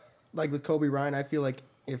 But like with Kobe Bryant, I feel like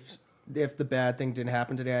if the bad thing didn't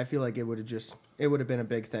happen today, I feel like it would have been a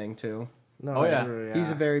big thing too. No, Oh, yeah. true, He's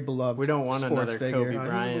a very beloved. We don't want sports another figure. Kobe No,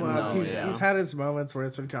 Bryant. he's beloved. No, he's, yeah. he's had his moments where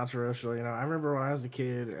it's been controversial. You know, I remember when I was a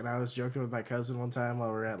kid and I was joking with my cousin one time while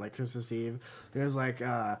we were at like Christmas Eve. He was like,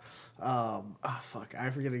 fuck, I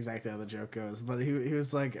forget exactly how the joke goes, but he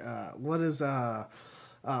was like, what's the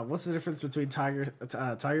difference between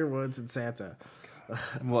Tiger Woods and Santa?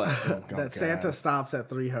 What? That Santa stops at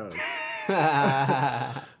 3 hoes.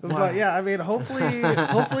 But yeah, I mean, hopefully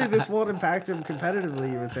this won't impact him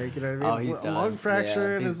competitively. You would think, you know what I mean? Oh, he's done. Lung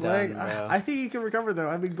fracture in his leg. Done, I think he can recover though.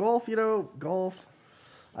 I mean, golf. I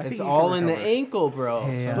think it's all in the ankle, bro.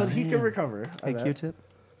 Hey, but he can recover. Hey, Q-Tip.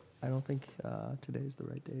 I don't think today's the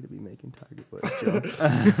right day to be making target list jokes.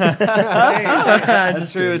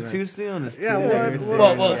 That's true. It's too soon. It's too soon.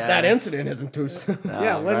 Well, that incident isn't too soon.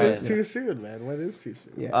 When is too soon, man? When is too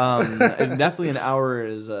soon? Yeah. Definitely an hour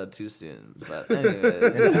is too soon. But anyway.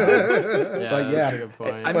 That's a good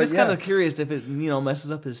point. I'm just kind of curious if it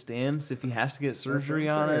messes up his stance, if he has to get surgery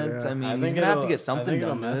on it. I mean, he's gonna have to get something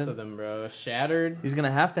done. Mess with him, bro. Shattered. He's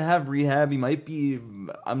gonna have rehab. He might be.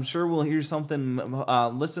 I'm sure we'll hear something.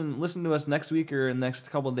 Listen to us next week or in the next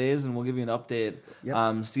couple of days, and we'll give you an update.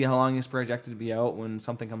 Yep. See how long he's projected to be out when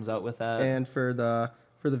something comes out with that. And for the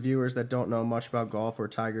viewers that don't know much about golf or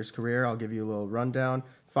Tiger's career, I'll give you a little rundown.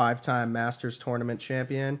 5-time Masters tournament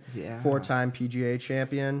champion, 4-time PGA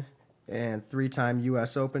champion, and 3-time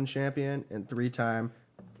U.S. Open champion, and 3-time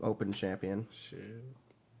Open champion. Shit.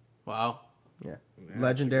 Wow. Yeah.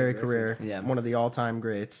 Legendary career. Yeah. One of the all-time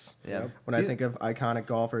greats. Yeah. When I think of iconic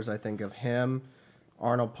golfers, I think of him,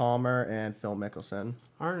 Arnold Palmer, and Phil Mickelson.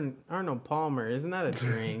 Arnold Palmer, isn't that a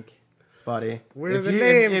drink? Buddy, where did the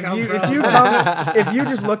name come from? If you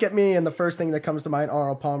just look at me and the first thing that comes to mind,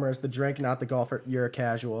 Arnold Palmer, is the drink, not the golfer, you're a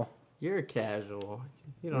casual. You're a casual.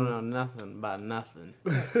 You don't know nothing about nothing.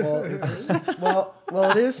 Well,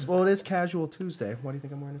 it is Casual Tuesday. What do you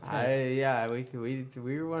think I'm wearing today?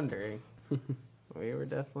 We were wondering. We were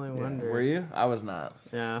definitely wondering. Were you? I was not.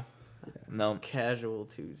 Yeah. No. Casual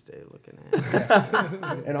Tuesday looking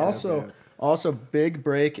at. And also big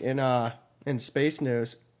break in space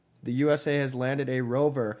news. The USA has landed a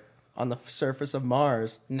rover on the surface of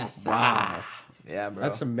Mars. NASA. Wow. Yeah, bro.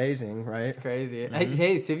 That's amazing, right? It's crazy.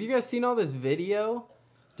 Hey, so have you guys seen all this video?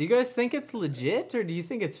 Do you guys think it's legit or do you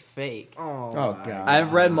think it's fake? Oh God.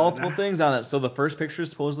 I've read multiple things on it. So the first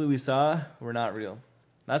pictures supposedly we saw were not real.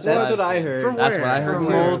 That's what I heard. From That's where? what I heard From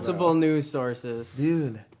too. multiple news sources.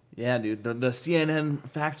 Dude. Yeah, dude. The CNN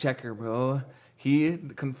fact checker, bro. He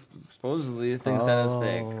supposedly thinks that is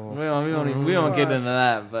fake. We don't get into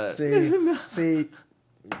that, but See,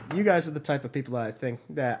 you guys are the type of people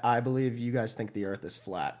that I believe you guys think the Earth is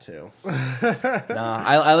flat too. Nah,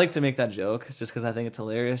 I like to make that joke just because I think it's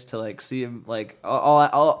hilarious to like see him like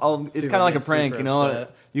I'll it's kind of like a prank, you know.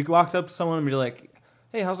 Upset. You can walk up to someone and be like,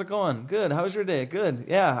 "Hey, how's it going? Good. How was your day? Good.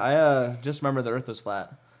 Yeah, I just remember the Earth was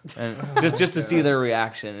flat." And just to see their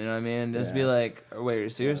reaction, you know what I mean? Just be like, oh, "Wait, are you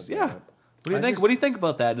serious?" Yeah. What do you think? What do you think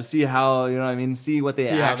about that? To see how see what they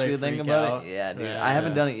actually think about it. Yeah, dude. I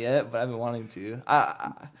haven't done it yet, but I've been wanting to.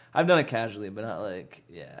 I've done it casually, but not like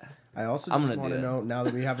I also just want to know, now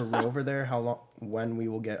that we have a rover there, when we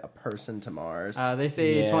will get a person to Mars. They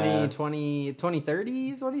say 2030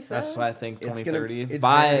 is what he said. That's what I think. 2030.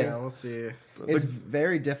 We'll see. It's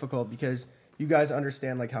very difficult because you guys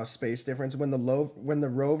understand like how space difference. When the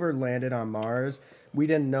rover landed on Mars, we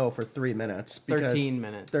didn't know for 3 minutes. 13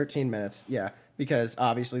 minutes. 13 minutes, yeah. Because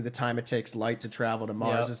obviously the time it takes light to travel to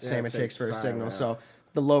Mars is the same it takes for a signal. Yeah. So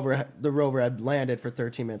the rover had landed for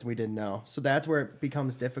 13 minutes. We didn't know. So that's where it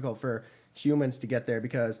becomes difficult for humans to get there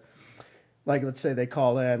because, like, let's say they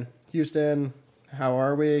call in, Houston, how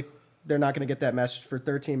are we? They're not going to get that message for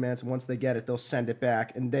 13 minutes. Once they get it, they'll send it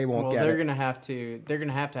back, and they won't get it. They're going to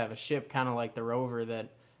have to have a ship kind of like the rover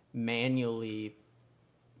that manually,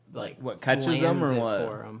 like, what catches them or what?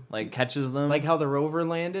 For them. Like catches them, like how the rover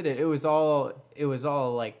landed. It was all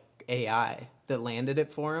like AI that landed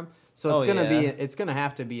it for him. So it's gonna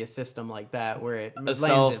have to be a system like that where it lands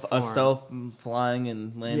it for him. Self-flying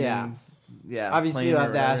and landing. Yeah. Obviously, you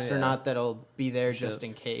have the astronaut that'll be there just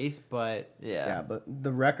in case, but but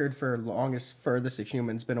the record for furthest a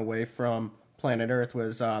human's been away from planet Earth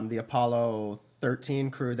was the Apollo 13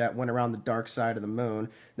 crew that went around the dark side of the moon.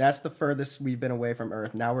 That's the furthest we've been away from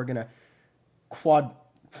Earth. Now we're gonna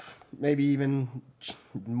maybe even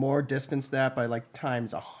more distance that by like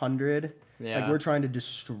times 100. Yeah. Like we're trying to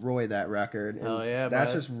destroy that record. And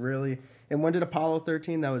that's just really. And when did Apollo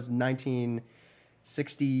 13? That was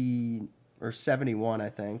 1960 or 71, I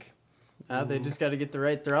think. They just got to get the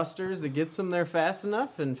right thrusters that gets them there fast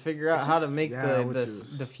enough and figure out how to make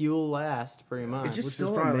the fuel last, pretty much. It just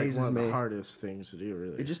still amazes me. One of the hardest things to do,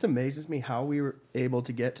 really. It just amazes me how we were able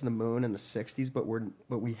to get to the moon in the 60s, but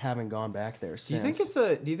we haven't gone back there since. Do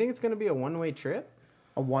you think it's going to be a one-way trip?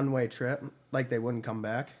 A one-way trip? Like they wouldn't come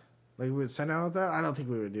back? Like we would send out that? I don't think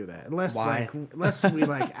we would do that unless we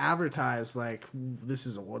like advertise like this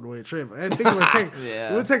is a one-way trip. I think it would take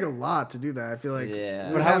it would take a lot to do that. I feel like.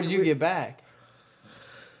 Yeah. But how would you get back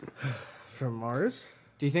from Mars?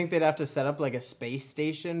 Do you think they'd have to set up like a space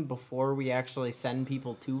station before we actually send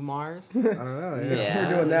people to Mars? I don't know. If we're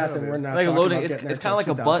doing that, then we're not like talking loading. about It's getting there kind of like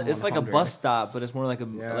till a bus. It's like a 2100. bus stop, but it's more like a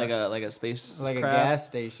Yeah. like a space Like a craft. gas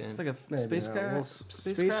station. It's like a Maybe, spacecraft. Well,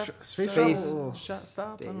 spacecraft. space travel- shot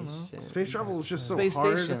stop. I don't know. Station. Space travel is just so Space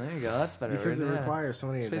hard station. There you go. That's better. because it yeah. requires so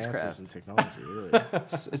many Spacecraft. advances in technology. Really.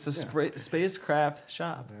 It's a spacecraft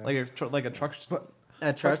shop, like a truck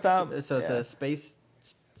A truck stop. So it's Yeah. a space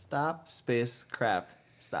stop. spacecraft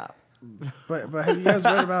stop. But have you guys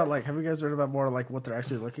read about more like what they're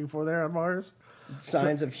actually looking for there on Mars?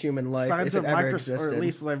 Signs of human life, Signs if of it ever existed. or at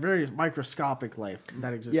least like very microscopic life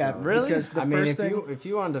that exists. Yeah, on really? Because the I mean, first if thing,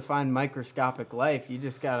 you wanted to find microscopic life, you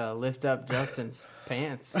just gotta lift up Justin's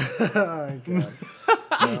pants. Oh,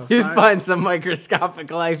 God. You'd find some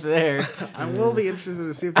microscopic life there. I will be interested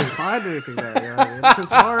to see if they find anything there. You know what I mean?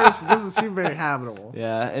 Because Mars doesn't seem very habitable.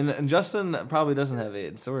 Yeah, and Justin probably doesn't have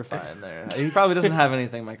AIDS, so we're fine there. He probably doesn't have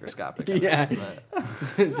anything microscopic. Yeah.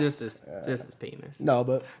 But- just his penis. no,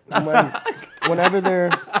 but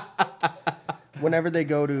whenever they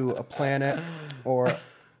go to a planet or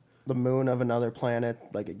the moon of another planet,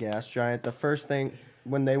 like a gas giant, the first thing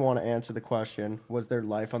when they want to answer the question, was there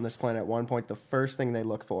life on this planet at one point, the first thing they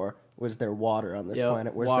look for was there water on this Yep,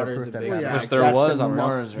 planet. Where's water's there a proof that big it has factor. life? Which there That's was the on number-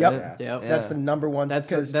 Mars, right? Yep. Yep. Yeah. That's the number one. That's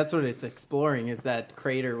because, what it's exploring is that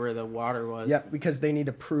crater where the water was. yeah, because they need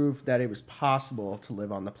to prove that it was possible to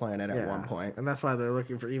live on the planet at Yeah. one point. And that's why they're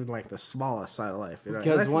looking for even like the smallest side of life. You know? And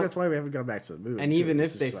Because I think that's why we haven't gone back to the moon. And too. even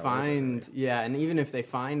This if they is so find, worth and even if they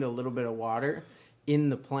find a little bit of water in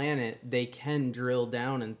the planet, they can drill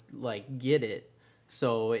down and like get it.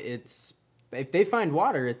 So if they find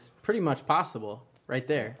water, it's pretty much possible right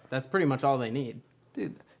there. That's pretty much all they need.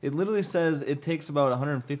 Dude, it literally says it takes about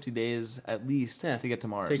 150 days at least Yeah. to get to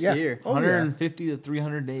Mars. Takes Yeah. a year. Oh, yeah. 150 to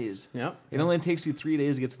 300 days. Yep. It only takes you 3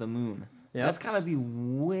 days to get to the moon. Yep. That's gotta be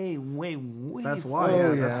way, way, way. That's why.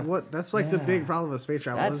 Oh, Yeah, yeah. that's like the Yeah. big problem with space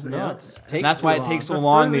travel. That's is nuts. Takes And that's why too it takes so the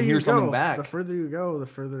long further to hear you something go, back. The further you go, the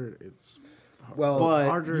further it's Well, But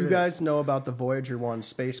harder. you it guys is. know about the Voyager 1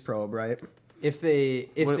 space probe, right? What do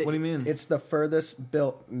you mean? It's the furthest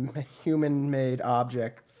built human-made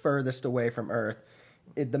object furthest away from Earth.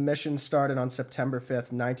 The mission started on September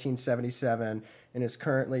 5th, 1977, and is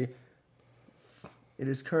currently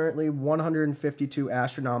 152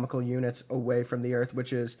 astronomical units away from the Earth,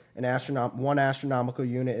 which is one astronomical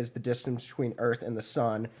unit is the distance between Earth and the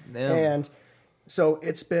Sun. Damn. And so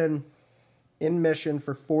it's been in mission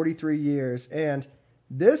for 43 years, and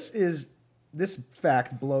this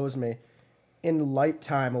fact blows me. In light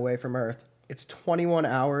time away from Earth, it's 21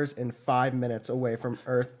 hours and 5 minutes away from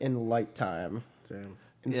Earth in light time. Damn.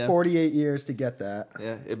 In Yeah. 48 years to get that.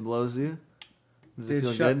 Yeah, it blows you. Does Dude, it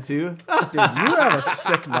feel shut- good too? Dude, you have a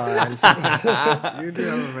sick mind. You do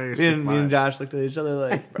have a very Me sick and mind. Josh looked at each other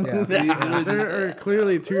like, Yeah. There are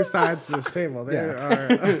clearly two sides to this table. There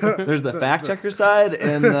are there's the fact checker side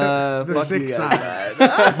and the fuck sick you guys side.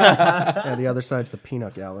 side. Yeah, the other side's the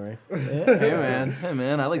peanut gallery. Hey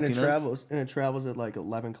man, I like And peanuts. it travels at like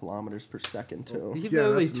 11 kilometers per second too. You Yeah,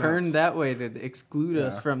 literally that's turned nuts. that way to exclude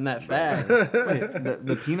us from that fact. Wait,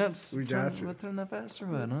 the peanuts We turn, got you. turn that fast or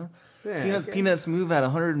what? Huh? Yeah, Peanuts move at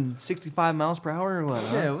 165 miles per hour or what?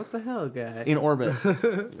 Huh? yeah, what the hell, guy? In orbit.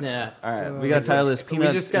 Yeah. All right, we gotta title this We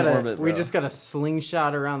peanuts just in gotta orbit. we bro. just gotta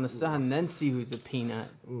slingshot around the sun, then see who's a peanut.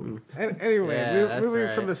 Anyway, Yeah, that's moving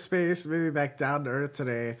right. from the space, maybe back down to Earth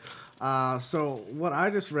today. So what I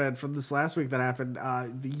just read from this last week that happened,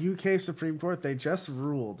 the UK Supreme Court, they just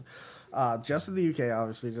ruled, just in the UK,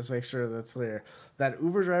 obviously, just make sure that's clear, that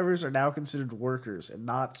Uber drivers are now considered workers and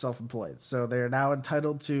not self-employed. So they are now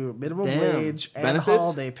entitled to minimum Damn. wage and Benefits?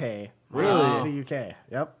 holiday pay. Really? In the UK.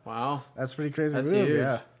 Yep. Wow. That's pretty crazy That's move, huge.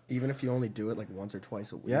 yeah. Even if you only do it like once or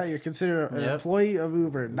twice a week. Yeah, you're considered an Yep. employee of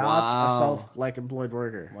Uber, not Wow. a self-employed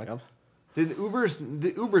worker. What? Yep. Did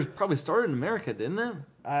Uber probably started in America, didn't it?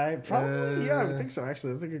 I probably, yeah, I would think so,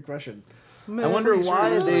 actually. That's a good question. I wonder why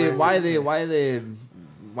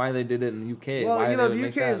they did it in the UK. Well, why you know, they would the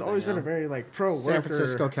make UK has that always thing, been a very like pro San worker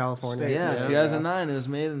Francisco, California. state. Yeah, Yeah. 2009 it was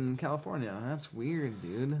made in California. That's weird,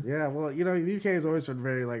 dude. Yeah, well, you know, the UK has always been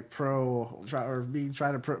very like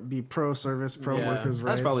be pro service, pro Yeah. workers' That's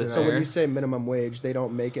rights. probably you know? So when Fair. you say minimum wage, they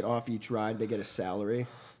don't make it off each ride; they get a salary.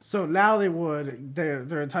 So now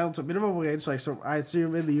they're entitled to minimum wage. Like, so I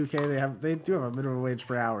assume in the UK they do have a minimum wage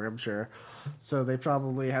per hour, I'm sure. So they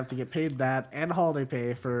probably have to get paid that and holiday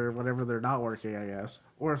pay for whenever they're not working, I guess,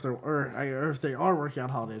 or if they are working on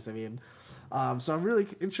holidays. I mean, So I'm really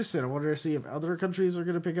interested. I wonder to see if other countries are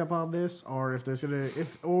going to pick up on this, or if there's going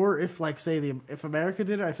to, if like say if America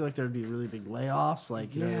did it, I feel like there'd be really big layoffs.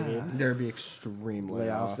 Like you know what I mean? There'd be extreme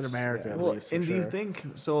Layoffs in America. Yeah. At Well, least, and do you think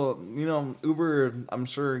so? Uber, I'm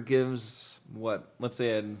sure gives let's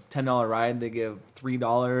say a $10 ride, they give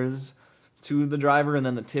 $3 to the driver, and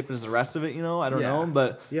then the tip is the rest of it. I don't know,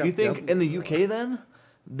 but do you think in the UK then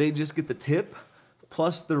they just get the tip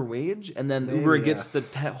plus their wage, and then Uber gets the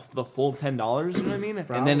full $10? You know what I mean?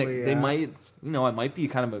 Probably, and then they might, it might be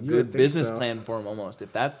kind of a good business plan for them almost,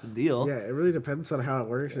 if that's the deal. Yeah, it really depends on how it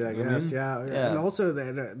works. I guess. Yeah. And also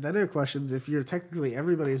then there are questions. If you're technically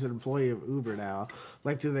everybody's an employee of Uber now,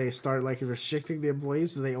 like do they start like restricting the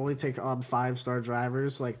employees? Do they only take on 5-star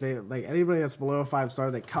drivers? Like anybody that's below a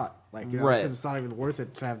 5-star, they cut. Because it's not even worth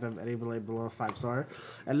it to have them anybody below a 5-star.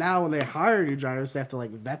 And now when they hire new drivers, they have to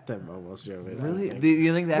vet them almost. Really? Do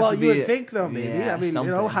you think that? Well, you would think though, maybe. Yeah, I mean,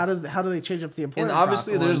 something. how do they change up the employment? And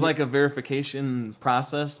obviously, process? there's like a verification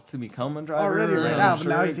process to become a driver. Already right I'm now, sure. but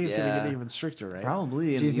now you think it's going to get even stricter, right?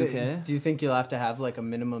 Probably in the UK. Do you think you'll have to have like a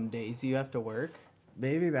minimum days you have to work?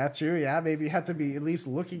 Maybe that's true. Yeah, maybe you have to be at least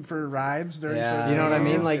looking for rides during certain You know what I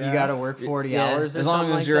mean? days. Like you got to work 40 hours or as something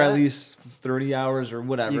long as like you're that. at least 30 hours or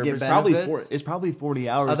whatever. You get it's probably 40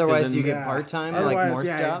 hours. Otherwise, you get part-time, like Morse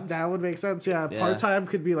jobs. That would make sense. Yeah, part-time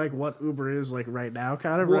could be like what Uber is like right now,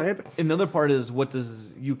 kind of, right? And the other part is, what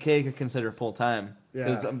does UK consider full-time?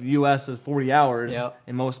 Because Yeah. the US is 40 hours.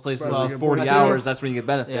 In most places, Well, it's 40 that's hours. That's when you get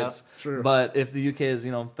benefits. True. But if the UK is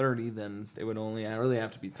 30, then it would only really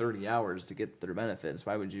have to be 30 hours to get their benefits.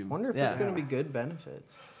 Why would you? Wonder if it's going to be good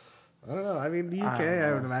benefits. I don't know. I mean, the UK,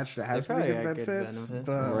 I would imagine it has pretty good benefits.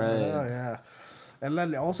 But yeah. And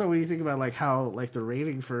then also when you think about like how like the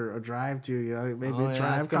rating for a drive too, maybe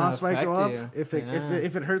drive costs might go up. If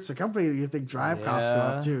it hurts the company, you think drive costs go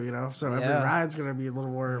up too, So every ride's gonna be a little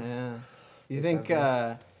more. Yeah. You think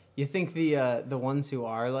the ones who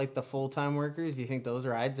are like the full-time workers, you think those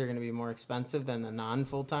rides are going to be more expensive than the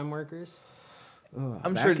non-full-time workers?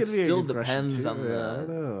 I'm sure it still depends on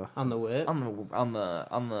the whip, on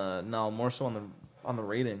the no, more so on the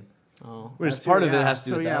rating. Oh, which part of it has to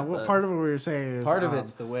do with that. What part of what we were saying is part of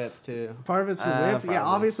it's the whip too. Part of it's the whip. Probably. Yeah,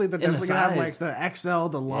 obviously they're definitely gonna have like the XL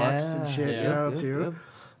deluxe and shit, too. Yep.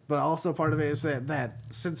 But also part of it is that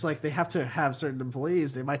since like they have to have certain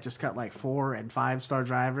employees, they might just cut like 4 and 5-star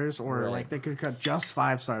drivers, or like they could cut just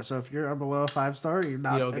 5-star. So if you're below a 5-star, you're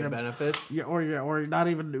not. You don't get benefits. Or you're not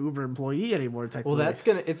even an Uber employee anymore. Technically.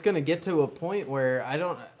 Well, it's gonna get to a point where I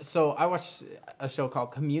don't. So I watched a show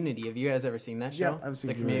called Community. Have you guys ever seen that show? Yeah, I've seen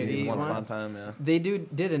the Community. Once upon a time, yeah. They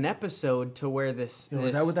did an episode to where this.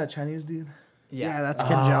 Is that with that Chinese dude? Yeah, that's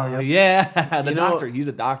Ken Zhao. Yeah, the doctor. He's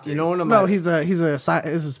a doctor. You know one of my. No, he's a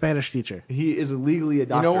Spanish teacher. He is legally a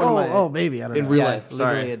doctor. You know maybe I don't know. In real life,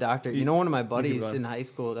 legally a doctor. You know, one of my buddies in high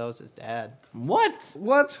school, that was his dad.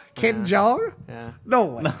 What? Ken Zhao? Yeah. No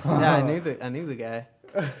way. Yeah, I knew the guy.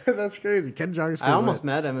 That's crazy. Ken Zhao is. I almost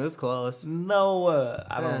met him. It was close. No,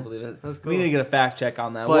 I don't believe it. That's cool. We need to get a fact check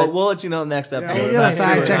on that. But- We'll let you know next episode. we'll get a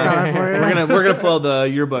fact check on it for you. We're gonna pull the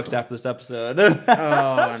yearbooks after this episode.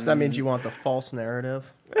 Oh, So that means you want the false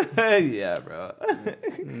narrative. Yeah, bro.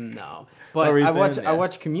 no. But I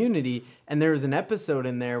watched Community, and there was an episode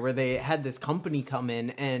in there where they had this company come in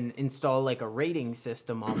and install like a rating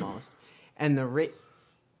system almost, and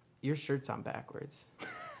your shirt's on backwards.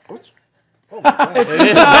 It's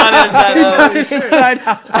inside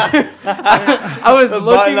out. I was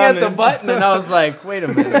looking at the button and I was like, wait a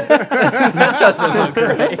minute. That doesn't look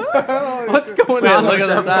right. What's going on? Look at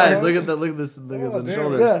the side. button? Look at the shoulders. Yeah.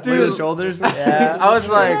 Look at the shoulders. Yeah. I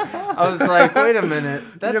was like, wait a minute.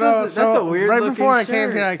 That's a weird right looking before I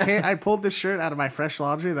shirt. came here, I pulled this shirt out of my fresh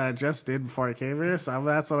laundry that I just did before I came here, so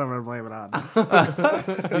that's what I'm gonna blame it on.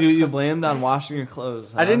 You blamed on washing your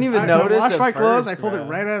clothes. Huh? I didn't even notice. I washed my clothes. I first, pulled bro. it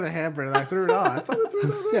right out of the hamper and I threw it on. I thought I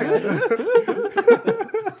threw it on.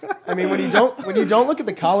 I mean, when you don't look at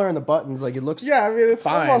the collar and the buttons, like it looks. Yeah, I mean it's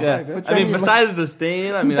Fine. almost Yeah. like that. I mean, besides the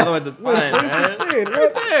stain, otherwise it's fine. Where's the stain?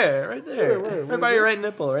 Right there, right there. Where? Right by your right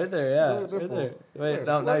nipple, right there. Yeah, right there. Wait,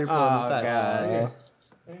 now you're pulling the side. God.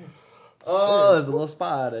 Oh, there's a little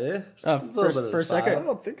spot, eh? For a second, I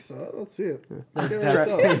don't think so. I don't see it.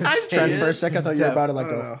 Trent, for a second, I thought you were about to like I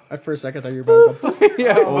don't go. know. At first second, I thought you were about to go.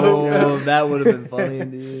 Yeah. Oh, that would have been funny,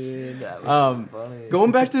 dude. That would have been funny.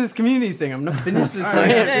 Going back to this Community thing, I'm not finished this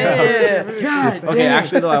rant. God, okay,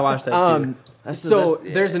 actually, though, I watched that too. That's the So best,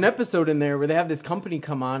 yeah. there's an episode in there where they have this company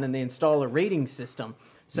come on and they install a rating system.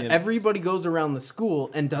 So everybody goes around the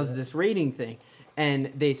school and does this rating thing.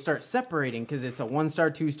 and they start separating because it's a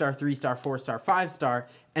 1-star, 2-star, 3-star, 4-star, 5-star,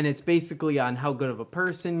 and it's basically on how good of a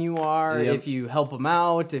person you are, if you help them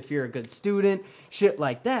out, if you're a good student, shit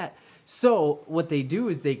like that. So what they do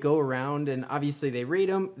is they go around and obviously they rate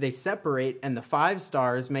them, they separate, and the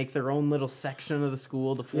 5-stars make their own little section of the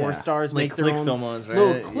school. The 4-stars make their own almost, right?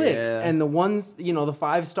 little cliques. And the ones, the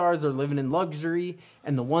 5-stars are living in luxury,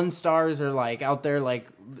 and the 1-stars are like out there like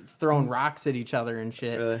throwing rocks at each other and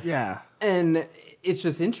shit. Really? Yeah. And it's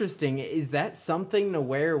just interesting. Is that something to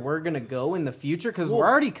where we're going to go in the future? Because we're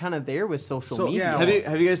already kind of there with social media. Yeah.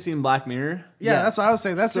 Have you guys seen Black Mirror? Yeah, that's what I was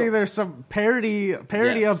saying. That's either some parody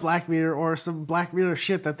of Black Mirror or some Black Mirror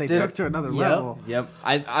shit that they took to another level. Yep.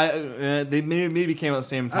 They maybe came out at the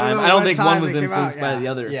same time. I don't think one was influenced by the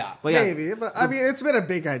other. Yeah. But maybe. But I mean, it's been a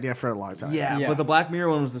big idea for a long time. Yeah, but the Black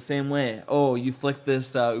Mirror one was the same way. Oh, you flicked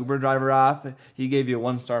this Uber driver off. He gave you a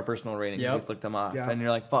 1-star personal rating because you flicked him off. Yeah. And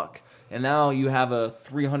you're like, fuck. And now you have a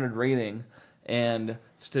 300 rating, and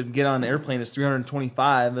to get on an airplane is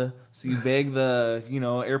 325. So you beg the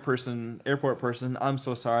airport person, I'm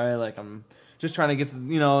so sorry, like I'm just trying to get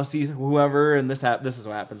to see whoever, and this is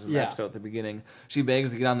what happens in the episode at the beginning. She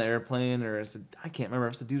begs to get on the airplane, or I can't remember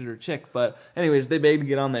if it's a dude or a chick, but anyways, they beg to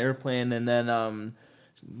get on the airplane, and then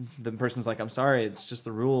the person's like, I'm sorry, it's just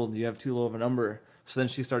the rule. You have too low of a number. So then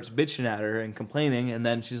she starts bitching at her and complaining, and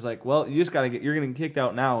then she's like, "Well, you're getting kicked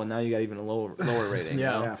out now, and now you got even a lower rating.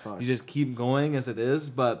 You just keep going as it is."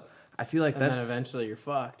 But I feel like then eventually you're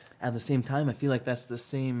fucked. At the same time, I feel like that's the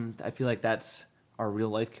same. I feel like that's our real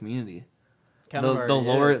life community. The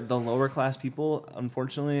lower class people,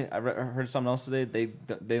 unfortunately, I heard something else today.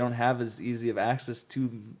 They don't have as easy of access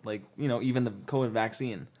to even the COVID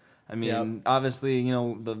vaccine. I mean, obviously, we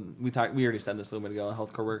already said this a little bit ago.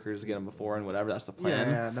 Healthcare workers get them before and whatever. That's the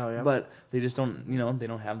plan. But they just don't. They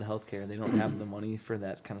don't have the healthcare. They don't have the money for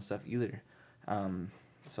that kind of stuff either.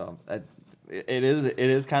 So it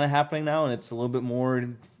is kind of happening now, and it's a little bit more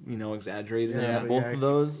exaggerated than both of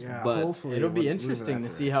those. Yeah, but hopefully it'll be interesting to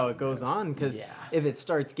see how it goes on, because if it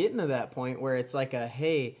starts getting to that point where it's like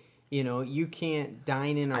you can't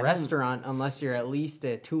dine in a restaurant unless you're at least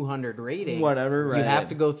a 200 rating. Whatever, right. You have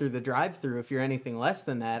to go through the drive-through if you're anything less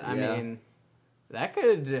than that. I mean, that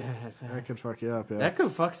could fuck you up, yeah. That could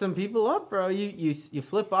fuck some people up, bro. You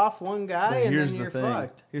flip off one guy and then you're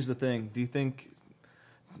fucked. Here's the thing.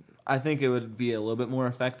 I think it would be a little bit more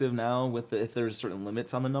effective now if there's certain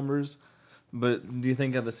limits on the numbers. But do you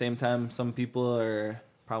think at the same time some people are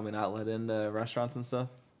probably not let into restaurants and stuff?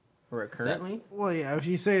 Or currently? Well, yeah. If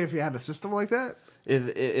you had a system like that.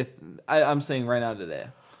 I'm saying right now today.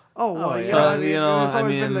 Oh well, yeah. So, I mean, there's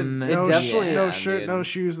always been the no shirt, no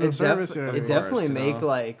shoes, no service. It definitely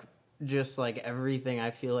make just like everything.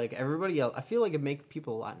 I feel like everybody else. I feel like it makes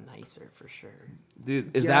people a lot nicer for sure.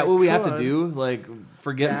 Dude, is that what we have to do? Like,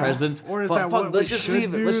 forget presidents? Or is that what we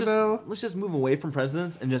should do, though? Let's just move away from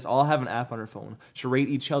presidents and just all have an app on our phone to rate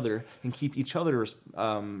each other and keep each other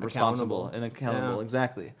responsible and accountable. Yeah.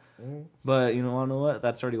 Exactly. But you want to know what?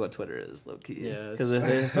 That's already what Twitter is, low key. Yeah. Because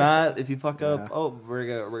if you fuck up, we're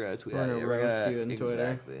gonna tweet at you. We're gonna roast you in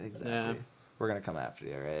Twitter. Exactly. Yeah. We're gonna come after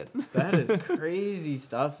you, right? That is crazy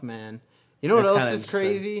stuff, man. You know what else is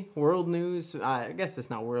crazy? World news. I guess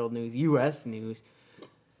it's not world news. U.S. news.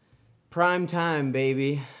 Prime time,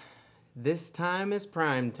 baby. This time is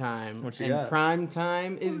prime time. What you got? Prime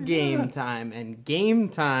time is game time, and game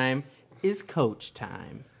time is coach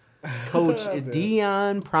time. Coach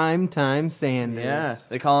Deion Primetime Sanders. Yeah,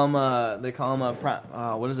 they call him a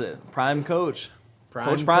prime. What is it? Prime coach.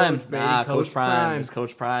 Coach Prime. Coach Prime. It's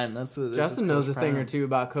Coach Prime. That's what. Justin knows a thing or two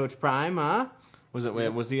about Coach Prime, huh?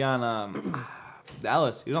 Was he on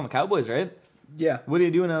Dallas? He was on the Cowboys, right? Yeah. What did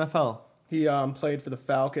he do in NFL? He played for the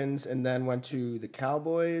Falcons and then went to the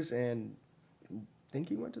Cowboys, and I think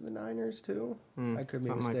he went to the Niners too. I could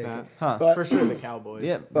be mistaken. Like that. But for sure the Cowboys.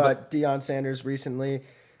 Yeah. But Deion Sanders recently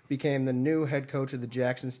became the new head coach of the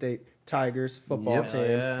Jackson State Tigers football team.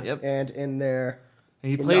 Yeah. Yep. And in their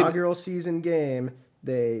inaugural season game,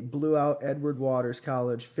 they blew out Edward Waters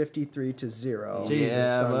College 53-0.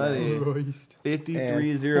 Yeah, buddy.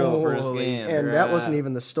 53-0 first game. And that wasn't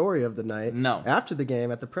even the story of the night. No. After the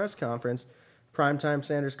game, at the press conference, Primetime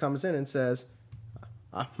Sanders comes in and says,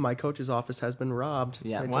 my coach's office has been robbed.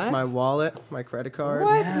 Yeah. They took my wallet, my credit card.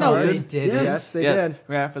 What? No, they didn't. Yes, they did.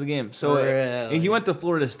 Right after the game. So he went to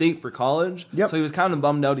Florida State for collage. Yep. So he was kind of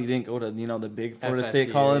bummed out he didn't go to the big Florida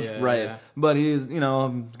State college. Right. Yeah. But he's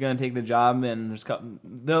gonna take the job, and there's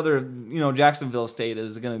the other Jacksonville State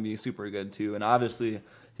is gonna be super good too, and obviously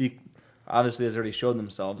has already showed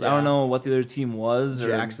themselves. Yeah. I don't know what the other team was.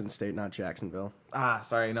 Jackson State, not Jacksonville.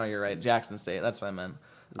 Sorry, no, you're right. Jackson State. That's what I meant.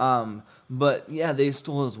 But yeah, they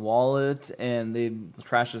stole his wallet and they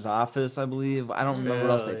trashed his office, I believe. I don't remember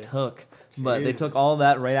what else they took. Jeez. But they took all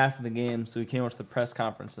that right after the game, so he came up to the press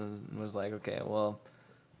conference and was like, okay, well,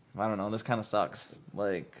 I don't know, this kind of sucks.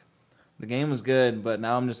 Like, the game was good, but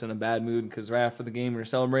now I'm just in a bad mood because right after the game we were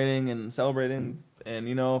celebrating, and,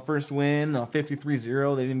 you know, first win,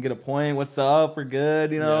 53-0, they didn't get a point. What's up? We're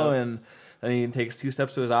good, you know, and then he takes 2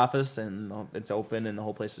 steps to his office, and it's open, and the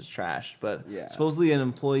whole place is trashed. But supposedly an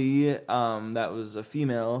employee that was a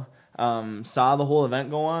female saw the whole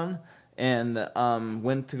event go on and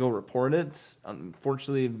went to go report it.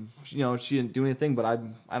 Unfortunately, you know, she didn't do anything, but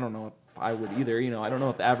I don't know if I would either. You know, I don't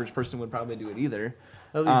know if the average person would probably do it either.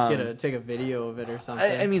 At least take a video of it or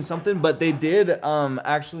something. I mean something, but they did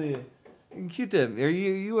actually. Q-Tip,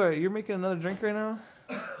 you're making another drink right now?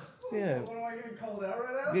 Yeah. What, am I getting called out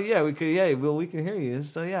right now? Yeah, we could. Yeah, well, we can hear you.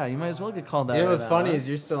 So yeah, you might as well get called out. You know what's funny is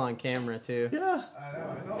you're still on camera too. Yeah. I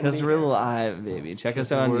know. Because we're live, baby. Check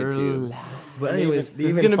us out on YouTube. But anyways,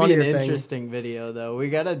 this is gonna be an interesting video, though. We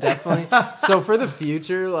gotta definitely. So for the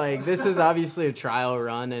future, like this is obviously a trial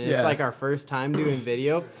run, and it's like our first time doing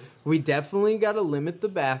video. We definitely gotta limit the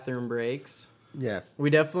bathroom breaks. Yeah. We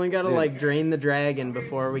definitely gotta like drain the dragon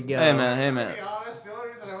before we go. Hey man. To be honest, the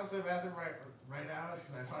only reason I went to the bathroom right now is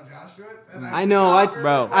because I saw Josh do it. And I know.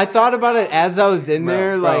 I thought about it as I was in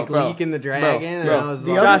there, leaking the dragon, and I was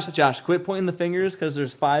like, Josh, quit pointing the fingers because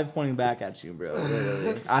there's 5 pointing back at you, bro.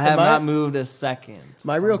 Literally. I have not moved a second.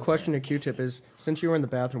 My real question to Q-Tip is, since you were in the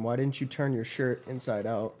bathroom, why didn't you turn your shirt inside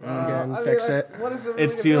out and fix it?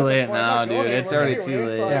 It's too late now, dude. It's already too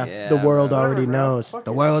late. Yeah, the world already knows.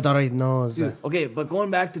 The world already knows. Dude, okay, but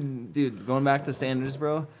going back to Sanders,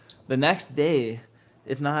 bro. The next day,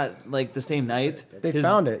 if not like the same night, they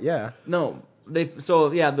found it. Yeah. No,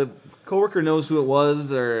 the coworker knows who it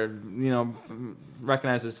was, or you know,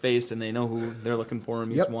 recognize his face, and they know who they're looking for him.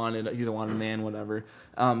 He's wanted. He's a wanted man, whatever.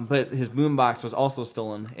 But his boombox was also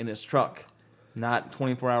stolen in his truck, not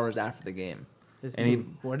 24 hours after the game.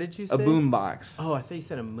 What did you say? A boombox. Oh, I thought you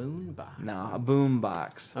said a moon box. No, a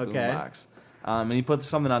boombox. Okay. Boombox. And he put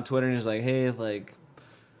something on Twitter, and he's like, "Hey, like,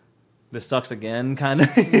 this sucks again," kind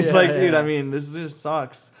of. He's like, "Dude, I mean, this just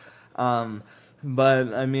sucks."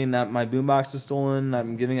 But I mean, my boombox was stolen.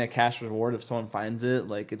 I'm giving a cash reward if someone finds it.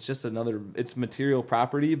 Like, it's just it's material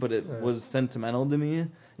property, but it was sentimental to me.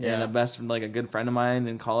 Yeah. And a good friend of mine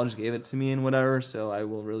in college gave it to me and whatever. So I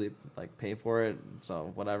will really like pay for it.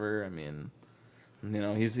 So whatever. I mean, you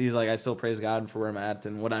know, he's like, I still praise God for where I'm at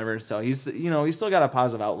and whatever. So he's still got a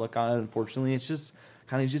positive outlook on it. Unfortunately, it's just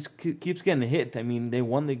kind of just keeps getting hit. I mean, they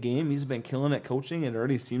won the game. He's been killing it coaching. It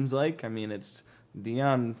already seems like. I mean, it's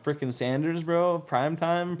Deion freaking Sanders, bro. Prime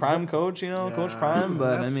coach, Coach Prime.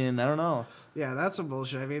 But I mean, I don't know. Yeah, that's some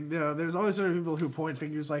bullshit. I mean, there's always sort of people who point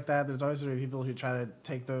fingers like that. There's always sort of people who try to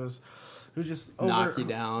take those, who just knock you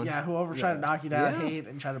down. Yeah, who try to knock you down, hate,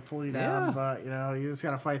 and try to pull you down. But you just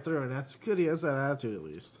gotta fight through, and that's good. He has that attitude at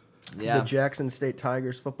least. Yeah. The Jackson State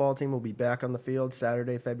Tigers football team will be back on the field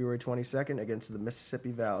Saturday, February 22nd against the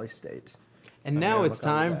Mississippi Valley State. And now it's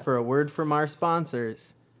time for a word from our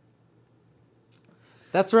sponsors.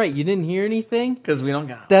 That's right. You didn't hear anything? Because we don't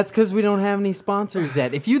got. That's because we don't have any sponsors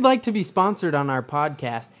yet. If you'd like to be sponsored on our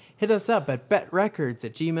podcast, hit us up at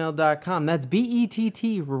betrecords@gmail.com. That's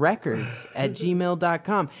BETT records at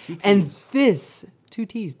gmail.com. And this, 2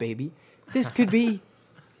 T's, baby, this could be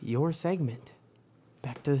your segment.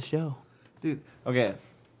 Back to the show. Dude, okay.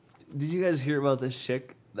 Did you guys hear about this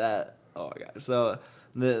chick that... Oh, my God. So...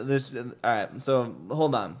 all right, so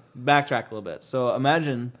hold on. Backtrack a little bit. So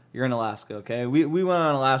imagine you're in Alaska, okay? We went on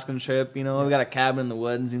an Alaskan trip, we got a cabin in the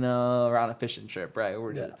woods, we're on a fishing trip, right?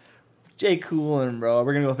 We're just Jay coolin', bro.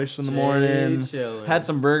 We're gonna go fishing in the morning. Chilling. Had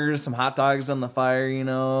some burgers, some hot dogs on the fire,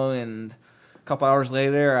 and a couple hours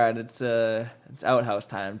later, all right, it's outhouse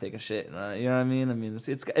time. Take a shit. You know what I mean? I mean,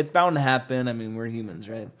 it's bound to happen. I mean, we're humans,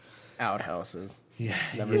 right? Outhouses. Yeah.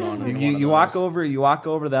 You walk over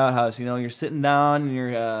to the outhouse. You're sitting down. And you're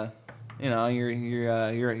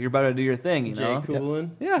about to do your thing. Jay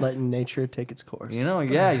coolin'. Yeah. Letting nature take its course. You're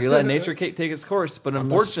letting nature take its course. But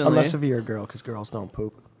unfortunately, unless if you're a girl, because girls don't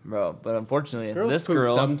poop. Bro, but unfortunately, Girls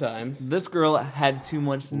poop sometimes. This girl had too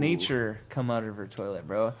much nature come out of her toilet,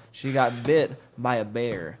 bro. She got bit by a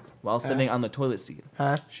bear while sitting on the toilet seat.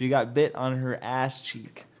 Huh? She got bit on her ass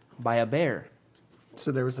cheek by a bear.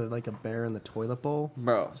 So there was a bear in the toilet bowl?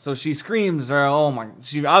 Bro, so she screams,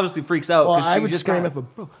 she obviously freaks out. Well, I would just scream if a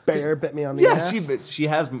bear bit me on the ass.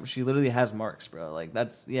 Yeah, she literally has marks, bro. Like,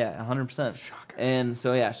 that's, 100%. And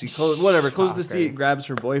so, yeah, she closed the seat, grabs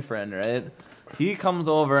her boyfriend, right? He comes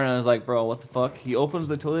over and is like, bro, what the fuck? He opens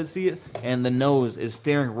the toilet seat, and the nose is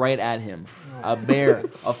staring right at him. A bear.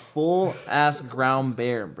 A full-ass ground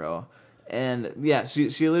bear, bro. And, yeah, she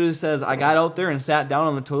literally says, I got out there and sat down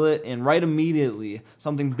on the toilet, and right immediately,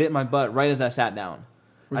 something bit my butt right as I sat down.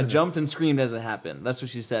 I jumped and screamed as it happened. That's what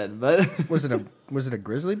she said. But was it a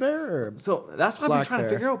grizzly bear or so that's what I've been trying to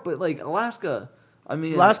figure out. But like Alaska, I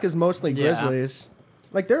mean, Alaska's mostly grizzlies.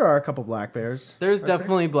 Like there are a couple black bears. There's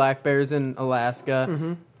definitely black bears in Alaska.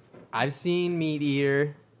 Mm-hmm. I've seen Meat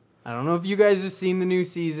Eater. I don't know if you guys have seen the new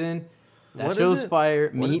season. That show's fire.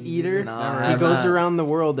 Meat Eater. No, he goes around the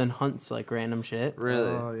world and hunts like random shit. Really?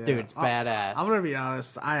 Oh, yeah. Dude, it's badass. I'm gonna be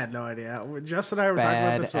honest. I had no idea. Justin and I were talking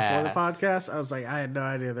about this before the podcast. I was like, I had no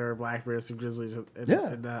idea there were black bears and grizzlies.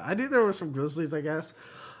 I knew there were some grizzlies. I guess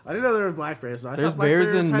I didn't know there were black bears. There's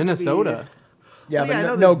bears in Minnesota. Yeah,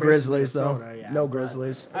 but no grizzlies though. Yeah, no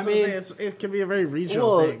grizzlies. I mean, it can be a very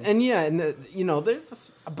regional thing. And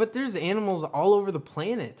there's animals all over the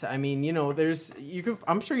planet. I mean,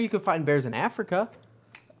 I'm sure you could find bears in Africa.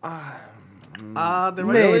 There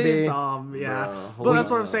maybe some, yeah. But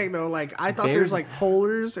that's what I'm saying though. Like, I thought there's like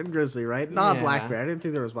polars and grizzly, right? Not black bear. I didn't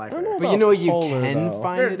think there was black bear. But you can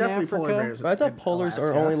find there are definitely polar bears. But I thought polars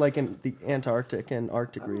are only like in the Antarctic and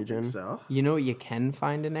Arctic region. So you know what you can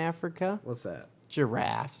find in Africa? What's that?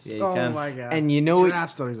 Giraffes. Yeah, you can. My god! And you know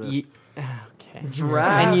giraffes don't exist. Okay.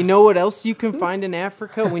 Giraffes. And you know what else you can find in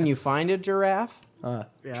Africa when you find a giraffe?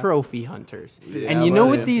 Trophy hunters. Yeah, and you know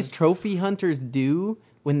what these trophy hunters do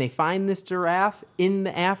when they find this giraffe in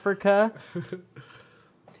Africa?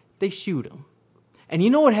 They shoot him. And you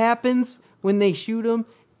know what happens when they shoot him?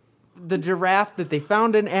 The giraffe that they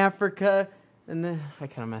found in Africa. And then I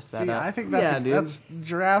kind of messed that up. I think that's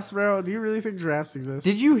giraffes, bro. Do you really think giraffes exist?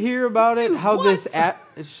 Did you hear about it? How what? this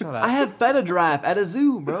shut up. I have fed a giraffe at a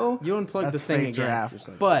zoo, bro. You unplugged the thing again. Giraffe.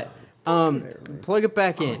 But plug it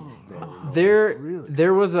back in.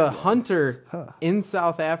 There was a hunter in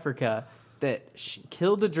South Africa that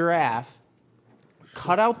killed a giraffe,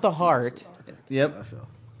 cut out the heart,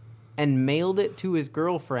 and mailed it to his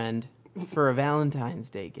girlfriend for a Valentine's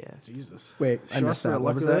Day gift. Jesus. Wait, I missed that.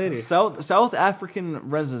 What was that? South African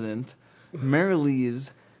resident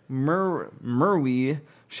Marlies Murwi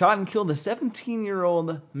shot and killed a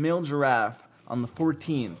 17-year-old male giraffe on the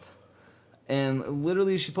 14th. And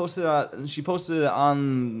literally, she posted it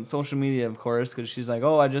on social media, of course, because she's like,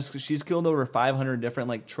 she's killed over 500 different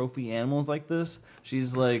like trophy animals like this.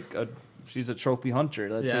 She's like she's a trophy hunter.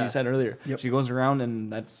 That's what you said earlier. Yep. She goes around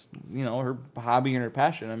and that's her hobby and her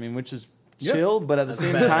passion. I mean, which is chill, but at the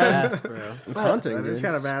same time, bro. It's hunting. That is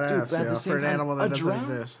kind of badass, for an animal that doesn't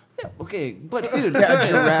exist. Yeah, okay, but dude, a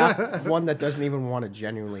giraffe, one that doesn't even want to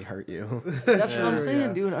genuinely hurt you. That's what I'm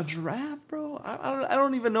saying, dude. A giraffe, bro. I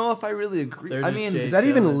don't even know if I really agree. I mean, is that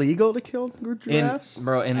even legal to kill giraffes?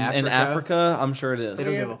 In Africa, I'm sure it is. They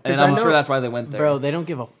don't give a and I'm sure that's why they went there. Bro, they don't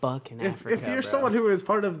give a fuck in Africa. If you're someone who is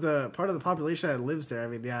part of the population that lives there, I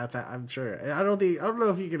mean, I'm sure. I don't know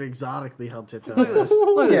if you can exotically hunt it though. Look at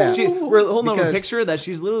this. We're holding up a picture that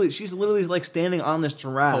she's literally like standing on this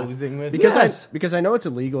giraffe. Posing with because I know it's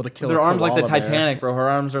illegal to kill their arms like the bear. Titanic, bro. Her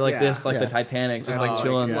arms are like this, like the Titanic, just like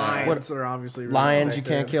chilling. Lions are obviously lions you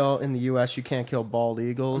can't kill in the U.S. You can't kill bald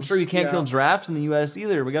eagles. I'm sure you can't kill giraffes in the U.S.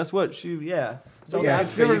 either. But guess what? So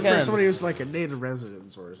it's different for somebody who's like a native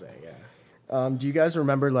resident, sort of saying. Yeah. Do you guys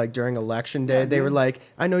remember, like, during Election Day, they were like,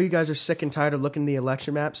 I know you guys are sick and tired of looking at the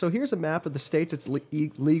election map, so here's a map of the states it's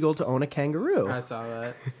legal to own a kangaroo. I saw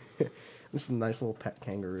that. Just a nice little pet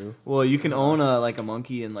kangaroo. Well, you can own a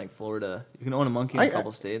monkey in, like, Florida. You can own a monkey in a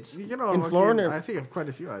couple states. You can own Florida. I think of quite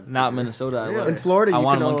a few. Not Minnesota. Really? In Florida, I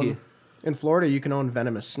want a monkey. In Florida, you can own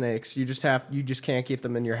venomous snakes. You just can't keep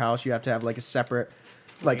them in your house. You have to have, like, a separate...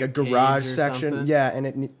 Like a garage section, something. yeah, and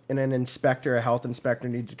a health inspector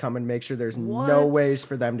needs to come and make sure there's no ways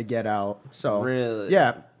for them to get out. So really,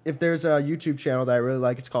 yeah, if there's a YouTube channel that I really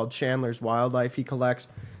like, it's called Chandler's Wildlife. He collects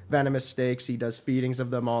venomous snakes. He does feedings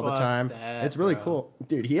of them all the time. It's really cool,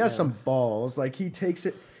 dude. He has some balls. Like he takes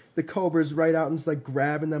the cobra's right out and is like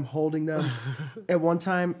grabbing them, holding them. At one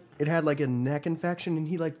time, it had like a neck infection, and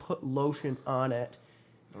he like put lotion on it.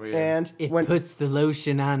 Really? And it puts the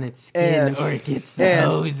lotion on its skin, or it gets the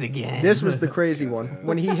hose again. This was the crazy one.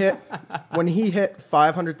 When he hit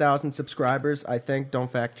 500,000 subscribers, I think. Don't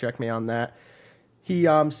fact check me on that. He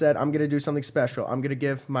said, "I'm gonna do something special. I'm gonna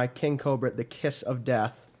give my king cobra the kiss of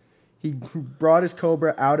death." He brought his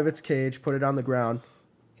cobra out of its cage, put it on the ground,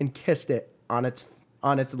 and kissed it on its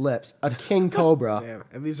lips. A king cobra. Damn.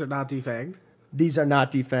 And these are not defanged? These are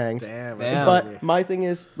not defanged. Damn. But my thing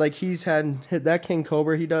is, like, he's had that King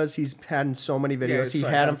Cobra he does. He's had in so many videos. He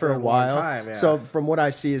had him for a while. Time, So from what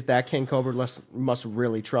I see, is that King Cobra must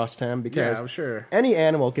really trust him because I'm sure any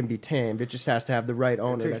animal can be tamed. It just has to have the right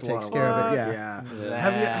owner that takes care of it. Yeah.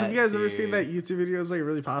 Have you guys ever seen that YouTube video? It's like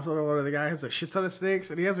really popular. One of the guy has a shit ton of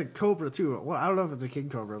snakes, and he has a cobra too. Well, I don't know if it's a king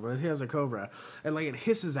cobra, but he has a cobra, and like it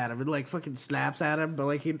hisses at him and like fucking slaps at him, but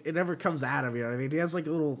like it never comes at him. You know what I mean? He has like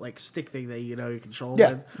a little like stick thing that you control. Yeah.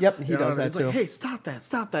 With. Yep. He does that he's too. Like, hey, stop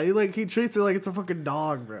that! He treats it like it's a fucking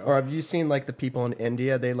dog, bro. Or have you seen like the people in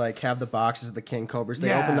India? They like have the boxes of the king cobras.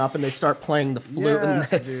 They open up and they start playing the flute, and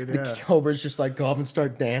the cobras just like go up and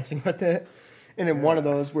start dancing with it. And in one of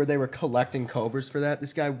those where they were collecting cobras for that,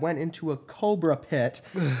 this guy went into a cobra pit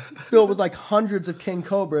filled with like hundreds of king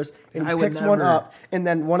cobras, and he picked one up, and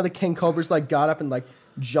then one of the king cobras like got up and like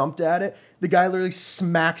jumped at it. The guy literally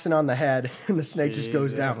smacks it on the head, and the snake just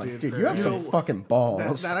goes down. Like, dude, you have some fucking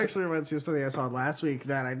balls. That actually reminds me of something I saw last week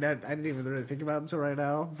that I didn't even really think about until right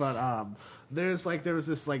now. But there was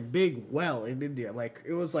this like big well in India. Like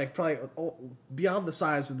it was like probably beyond the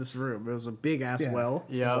size of this room. It was a big ass well.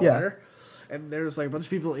 Water. And there's like a bunch of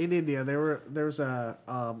people in India. There's a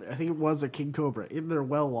I think it was a king cobra in their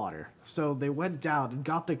well water. So they went down and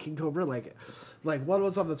got the king cobra. Like one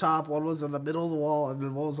was on the top, one was in the middle of the wall, and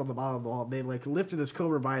then one was on the bottom of the wall. And they like lifted this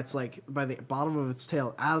cobra by the bottom of its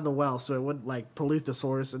tail out of the well, so it wouldn't like pollute the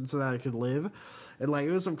source, and so that it could live. And like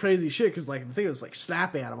it was some crazy shit because like the thing was like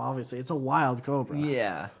snapping at him. Obviously, it's a wild cobra.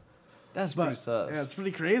 Yeah. That's pretty sus. Yeah, it's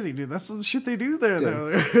pretty crazy, dude. That's some shit they do there,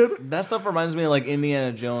 though. Dude. That stuff reminds me of like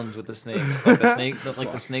Indiana Jones with the snakes, like the snake,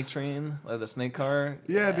 the snake train, like the snake car.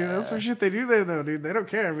 Yeah, dude, that's some shit they do there, though, dude. They don't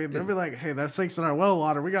care. I mean, they'll be like, "Hey, that snake's in our well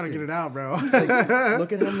water. We gotta get it out, bro." Like,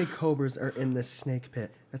 look at how many cobras are in this snake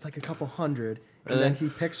pit. That's like a couple hundred, and then he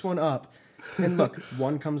picks one up, and look,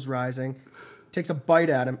 one comes rising, takes a bite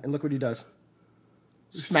at him, and look what he does.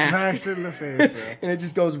 Smacks in the face, bro. And it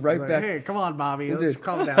just goes right like, back. Hey, come on, Bobby. Let's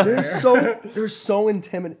calm down. They're so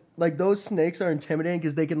intimidating. Like those snakes are intimidating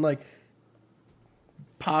because they can like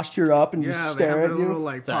posture up and just stare at you. Little,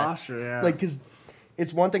 like posture, yeah. Like because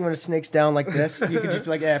it's one thing when a snake's down like this, you can just be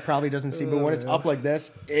like, it probably doesn't see. But when it's up like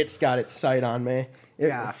this, it's got its sight on me.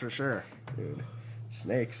 For sure. Dude,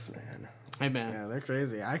 snakes, man. Hey, man. Yeah, they're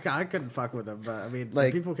crazy. I couldn't fuck with them, but I mean,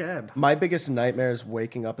 like, some people can. My biggest nightmare is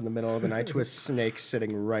waking up in the middle of the night to a snake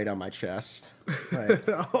sitting right on my chest. Like,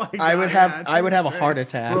 I would have a heart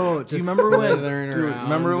attack. Bro, do you remember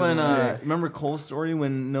remember Cole's story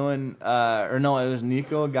when it was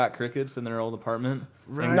Nico got crickets in their old apartment?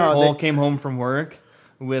 Right. And Cole came home from work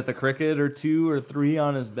with a cricket or 2 or 3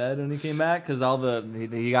 on his bed when he came back because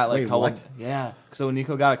he got like what? Yeah. So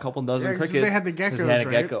Nico got a couple dozen crickets. They had the geckos, he had a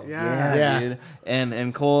right? gecko. Yeah. Dude.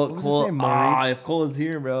 And Cole, if Cole was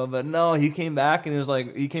here, bro, but no, he came back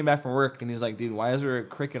and he came back from work and he's like, dude, why is there a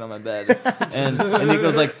cricket on my bed? and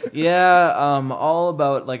Nico's like, all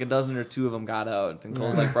about like a dozen or 2 of them got out. And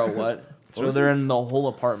Cole's like, bro, what? So they're in the whole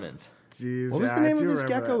apartment. Jeez, what was the name of this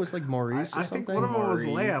gecko? It was like Maurice or I something? think one of them was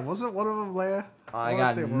Leia. Wasn't one of them Leia? I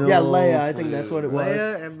got no Yeah, Leia. I think that's what it was.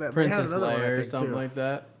 Leia and Princess Leia or something like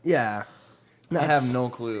that. Yeah. I have no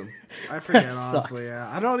clue. I forget, honestly. Yeah,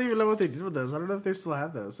 I don't even know what they did with those. I don't know if they still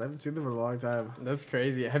have those. I haven't seen them in a long time. That's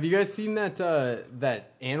crazy. Have you guys seen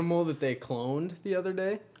that animal that they cloned the other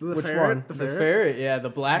day? Which ferret? one? The ferret? Yeah, the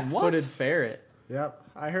black-footed ferret. Yep,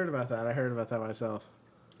 I heard about that. Myself.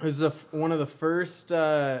 It was one of the first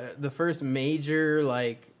major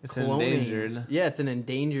like it's clonings. Endangered. Yeah, it's an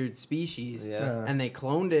endangered species. Yeah. And they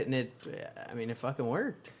cloned it, and it fucking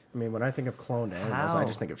worked. I mean, when I think of cloned animals, I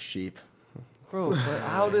just think of sheep. Bro, but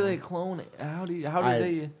how do they clone it? How do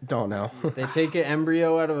they? Don't know. They take an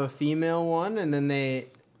embryo out of a female one, and then they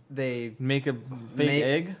make a fake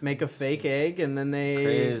egg. Make a fake egg, and then they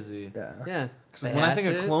crazy. Yeah. When I think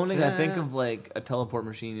of cloning, I think of like a teleport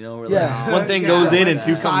machine, you know, where like one thing goes in and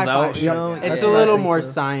 2 comes out. You know, it's a little more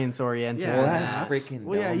science oriented. Yeah, that's freaking.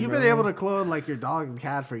 Well, yeah, you've been able to clone like your dog and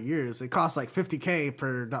cat for years. It costs like $50,000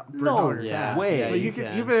 per dog or cat. Way. But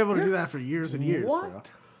you've been able to do that for years and years. What? Bro.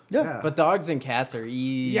 Yeah, but dogs and cats are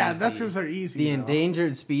easy. Yeah, that's because they're easy. The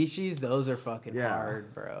endangered species, those are fucking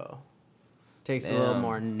hard, bro. Takes a little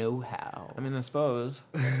more know-how. I mean, I suppose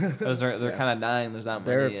they're kind of dying. There's not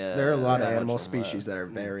many. There are a lot of animal species that are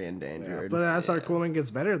very endangered. But as our cooling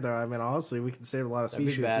gets better, though, I mean, honestly, we can save a lot of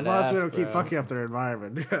species as long as we don't keep fucking up their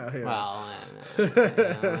environment. Well,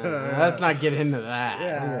 let's not get into that.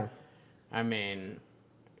 Yeah. I mean,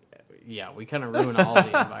 we kind of ruin all the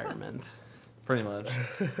environments. Pretty much.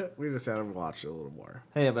 We just had to watch it a little more.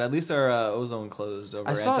 Hey, but at least our ozone closed over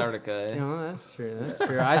Antarctica. That's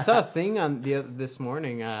true. I saw a thing on this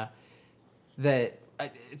morning. that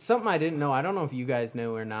it's something I didn't know. I don't know if you guys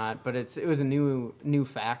know or not, but it was a new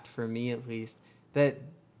fact for me at least, that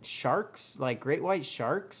sharks, like great white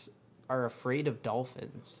sharks, are afraid of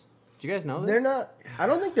dolphins. Did you guys know this? They're not. I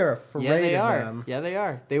don't think they're afraid of them. Yeah, they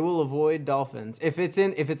are. They will avoid dolphins. If it's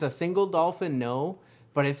a single dolphin, no.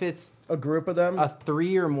 But if it's A group of them.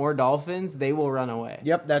 3 or more dolphins, they will run away.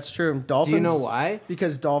 Yep, that's true. Dolphins. Do you know why?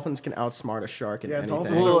 Because dolphins can outsmart a shark in anything.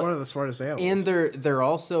 Dolphins are one of the smartest animals. And they're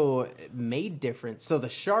also made different. So the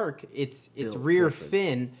shark, its rear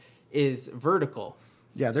fin is vertical.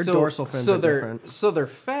 Yeah, their dorsal fins are different. So they're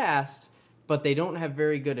fast, but they don't have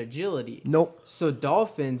very good agility. Nope. So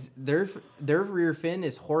dolphins, their rear fin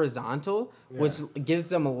is horizontal, which gives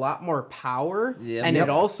them a lot more power, and it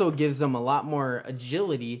also gives them a lot more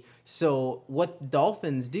agility. So what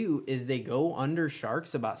dolphins do is they go under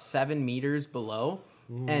sharks about 7 meters below,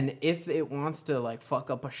 and if it wants to like fuck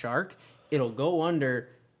up a shark, it'll go under,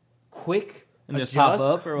 quick. And just pop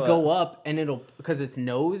up or what? Go up, and it'll, because its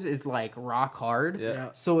nose is like rock hard,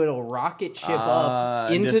 so it'll rocket ship up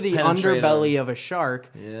into the underbelly of a shark,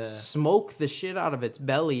 smoke the shit out of its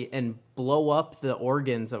belly, and blow up the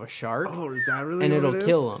organs of a shark. Oh, is that really? And what it'll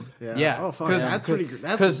kill them. Yeah. Oh, fuck. That's pretty good.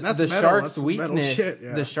 Because the metal. shark's That's weakness,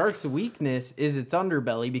 shit, the shark's weakness is its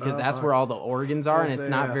underbelly, because that's where all the organs are, and it's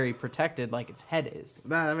not very protected like its head is.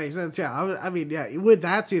 That makes sense. Yeah, I mean, with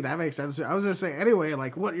that too, that makes sense. I was gonna say anyway,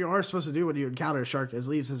 like what you are supposed to do when you encounter a shark, at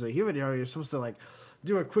least as a human, you're supposed to like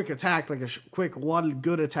do a quick attack, like a quick one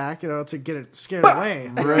good attack, to get it scared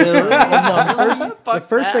away. Really? The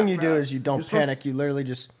first thing you do is you don't panic. You literally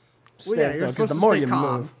just stand still, because the more you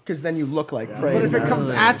move, because then you look like prey. But if it comes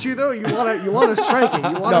at you though, you want to strike it.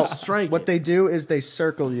 You want to strike it. What they do is they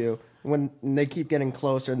circle you when they keep getting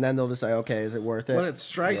closer, and then they'll decide, okay, is it worth it? When it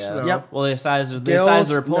strikes though. Yep. Well, they size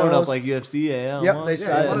their opponent nose. up like UFC. Yep, they size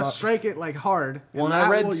You them want to up. strike it like hard. Well, and and I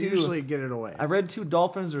that read will too- usually get it away. I read two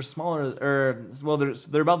dolphins are smaller,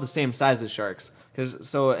 they're about the same size as sharks.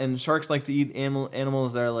 And sharks like to eat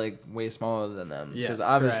animals that are like way smaller than them. Yes,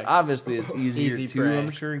 Because correct. obviously it's easier Easy too. prey. I'm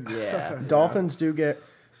sure. Yeah. Dolphins do get.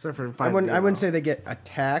 Except for I wouldn't say they get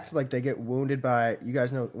attacked, like they get wounded by. You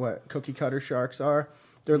guys know what cookie cutter sharks are?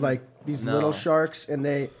 They're like these little sharks, and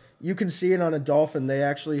you can see it on a dolphin. They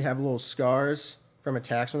actually have little scars from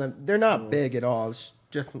attacks from them. They're not big at all.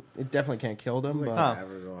 It definitely can't kill them. But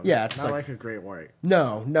yeah, it's not like a great white.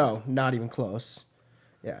 No, not even close.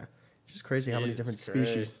 Yeah, it's just crazy how many different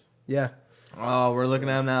species. Yeah. Oh, we're looking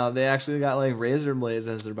at them now. They actually got like razor blades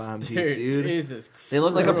as their bottom teeth, dude. Jesus. They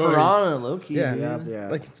look like a piranha, low key. Yeah, dude. Yeah.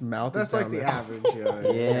 like its mouth. That's is like down the there. average.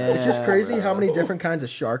 Yeah. It's just crazy how many different kinds of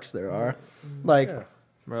sharks there are. Like.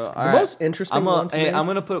 Bro, The most interesting one to me-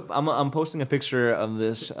 I'm posting a picture of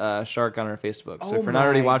this shark on our Facebook. So if you're not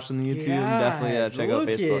already watching the YouTube, definitely check out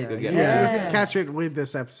Facebook. Go get You it. can catch it with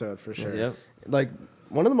this episode for sure. Yep. Like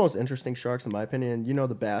one of the most interesting sharks, in my opinion,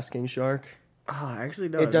 the basking shark. Oh, actually,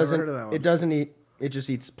 no. It I've doesn't. Never heard of that one. It doesn't eat. It just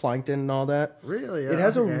eats plankton and all that. Really? It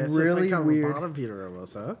has a okay. So really it's like kind weird- of a bottom feeder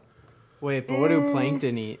almost, huh? Wait, but what do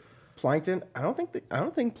plankton eat? Plankton. I don't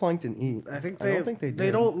think plankton eat. I think don't think they do. They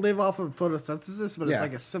don't live off of photosynthesis, but it's Yeah.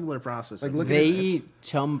 like a similar process. Like, look at They its- eat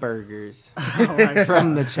chum burgers right.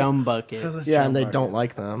 from the chum bucket. Yeah, and they don't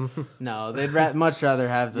like them. No, they'd much rather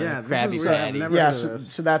have the Yeah, this Krabby is weird. I've Patties. never- Yeah, heard of so, this.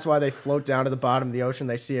 so that's why they float down to the bottom of the ocean.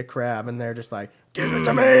 They see a crab, and they're just like, "Give it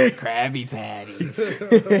to me!" Krabby Patties.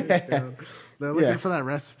 They're looking Yeah. for that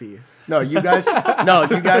recipe. No, you guys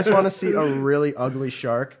want to see a really ugly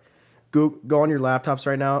shark? Go on your laptops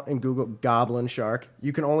right now and Google Goblin shark.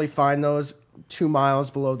 You can only find those 2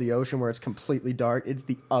 miles below the ocean where it's completely dark. It's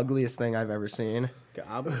the ugliest thing I've ever seen.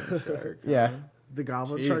 Goblin shark. Yeah. The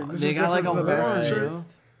goblin Jeez. shark. This They is got like a different from the horn. master shark. Bro.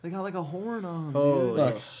 They got like a horn on them. Holy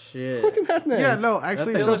Look. shit. Look at that thing. Yeah, no,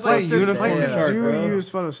 actually, thing so looks like a unicorn plankton shark, do bro.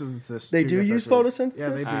 use photosynthesis. They to do get use their food. photosynthesis? Yeah,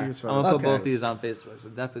 they do Alright, use I'm gonna put photosynthesis. both these on Facebook, so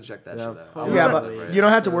definitely check that shit out. Oh, Yeah, Lovely. but you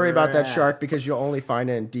don't have to worry about that Crap. shark because you'll only find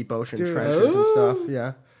it in deep ocean Dude. trenches and stuff.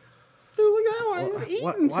 Yeah. Dude, look at that one. He's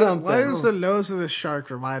eating something. Why does the nose of this shark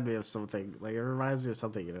remind me of something? Like, it reminds me of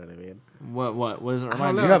something, you know what I mean? What does it don't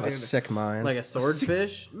remind know. you? You have a dude. sick mind. Like a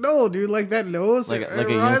swordfish? No, dude, like that nose. Like it a reminds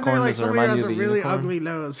me unicorn, like does it somebody remind has you a of a really unicorn? ugly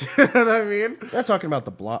nose. You know what I mean? You're not talking about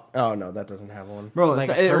the blob. Oh, no, that doesn't have one. Bro, Like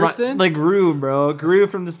it's a person? like Gru, bro. Gru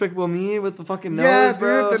from Despicable Me with the fucking nose, Yeah,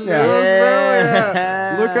 bro. dude, the nose, bro.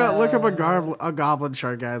 Yeah. Look up a goblin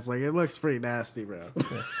shark, guys. Like, it looks pretty nasty, bro.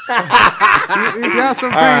 He's got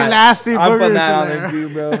some pretty nasty I'm putting boogers that on in there there.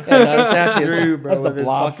 too, bro. Not as nasty as Gru, the, bro, as the with his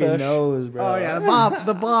fucking blobfish. nose, bro. Oh yeah,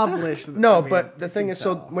 the blobfish. No, I mean, but the thing is,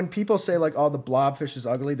 so when people say like, "Oh, the blobfish is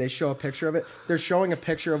ugly," they show a picture of it. They're showing a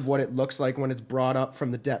picture of what it looks like when it's brought up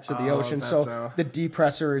from the depths of the Oh, ocean. is that So so? the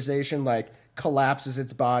depressurization like collapses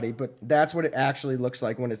its body, but that's what it actually looks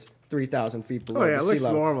like when it's 3,000 feet below it the looks sea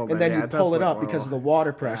level. normal, and then yeah, you it does pull it look up normal. because of the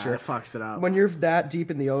water pressure. Yeah, it fucks it up. When you're that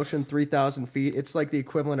deep in the ocean, 3,000 feet, it's like the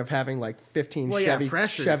equivalent of having like 15 Well, Chevy. yeah,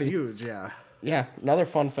 pressure is huge, yeah. Yeah, another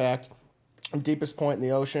fun fact. Deepest point in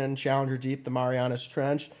the ocean, Challenger Deep, the Marianas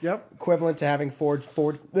Trench. Yep. Equivalent to having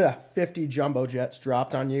 50 jumbo jets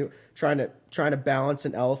dropped on you, trying to balance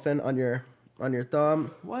an elephant on your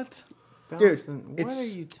thumb. What? Dude, What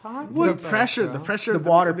it's- are you talking The about? pressure, bro? the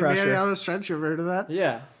water the pressure. Marianas Trench, you ever heard of that?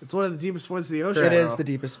 Yeah. It's one of the deepest points in the ocean. It is bro. the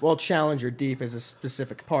deepest. Well, Challenger Deep is a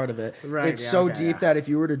specific part of it. Right, It's yeah, so okay, deep yeah. that if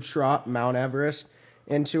you were to drop Mount Everest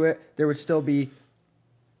into it, there would still be,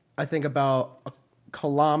 I think, about a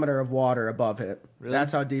kilometer of water above it. Really?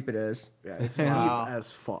 That's how deep it is. Yeah, it's Wow. deep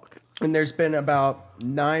as fuck. And there's been about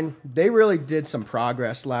 9. They really did some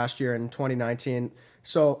progress last year in 2019.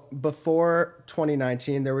 So before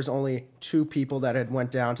 2019, there was only 2 people that had went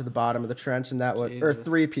down to the bottom of the trench, and that was, or Jesus.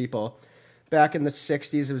 3 people. Back in the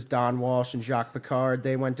 60s, it was Don Walsh and Jacques Picard.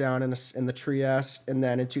 They went down in the Trieste. And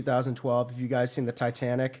then in 2012, have you guys seen the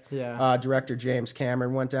Titanic? Yeah. Director James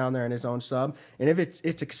Cameron went down there in his own sub. And if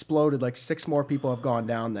it's exploded, like 6 more people have gone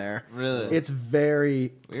down there. Really? It's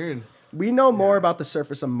very... Weird. We know more about the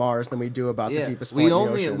surface of Mars than we do about the deepest point in the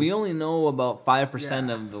ocean. We only know about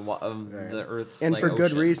 5% of the Earth's And like, for good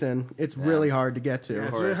ocean. reason. It's really hard to get to. Yeah,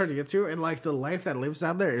 it's really hard to get to, and like the life that lives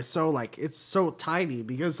down there is so like it's so tiny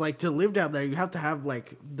because like to live down there you have to have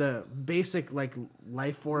like the basic like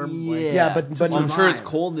life form. Like, Yeah, but Well, I'm sure it's survive.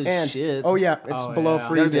 cold as and shit. oh yeah, it's Oh, below yeah.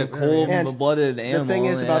 You gotta be freezing. a And cold-blooded animal. the thing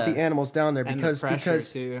is about yeah. the animals down there And the because pressure,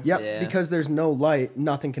 too. Yeah. because there's no light,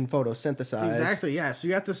 nothing can photosynthesize. Exactly, yeah. So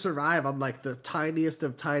you have to survive on like the tiniest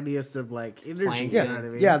of like energy. Plankton. You Yeah, know what I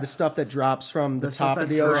mean? yeah, the stuff that drops from the, The stuff top of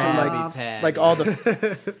that the ocean, drops. like Pad. like all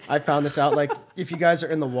the. I found this out. Like if you guys are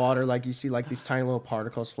in the water, like you see like these tiny little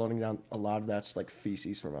particles floating down. A lot of that's like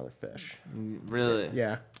feces from other fish. Really?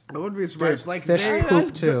 Yeah. I wouldn't be surprised. Dude, Like fish they-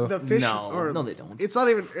 poop, too. The fish, No, they don't. It's not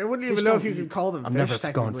even. I wouldn't even know if you could call them fish.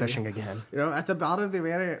 technically. again. You know, at the bottom of the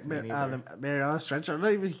Marianas Trench, I'm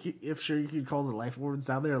not even if sure you could call the life forms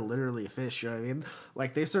down there literally a fish. You know what I mean?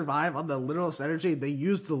 Like they survive on the littlest energy. They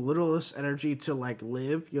use the littlest energy to like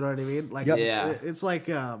live. You know what I mean? Like Yep. Yeah. it's like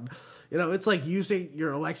you know, it's like using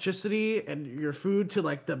your electricity and your food to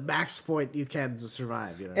like the max point you can to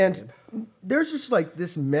survive. You know, what I And mean? there's just like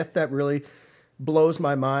this myth that really blows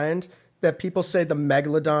my mind that people say the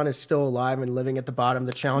megalodon is still alive and living at the bottom of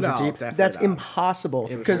the Challenger No, Deep. definitely That's not. impossible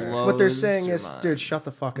because what they're blows saying your is, mind. dude, shut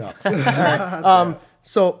the fuck up. All right.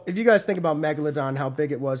 So if you guys think about megalodon, how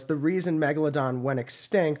big it was, the reason megalodon went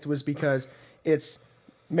extinct was because its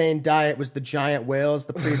main diet was the giant whales,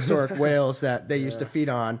 the prehistoric whales that they used to feed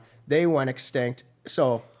on. They went extinct.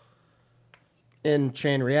 So in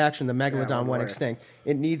chain reaction, the megalodon one went way. extinct.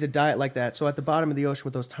 It needs a diet like that. So at the bottom of the ocean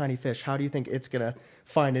with those tiny fish, how do you think it's gonna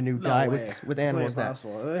find a new No diet way. with It's animals not that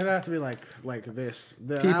possible. It'd have to be like this.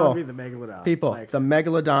 That People. would be the megalodon. people Like, the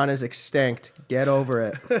megalodon is extinct. Get over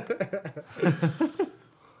it.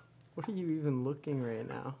 What are you even looking right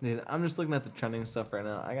now? Dude, I'm just looking at the trending stuff right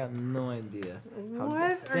now. I got no idea.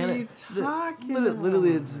 What are you talking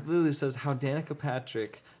Literally, about? it literally says how Danica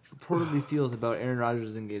Patrick reportedly feels about Aaron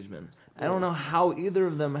Rodgers' engagement. I don't know how either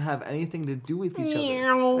of them have anything to do with each other.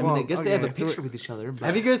 I mean, I Well, guess they have a okay. picture with each other. But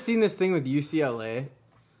Have you guys seen this thing with UCLA?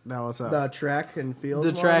 no, what's up? The track and field.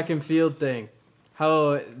 The one? track and field thing.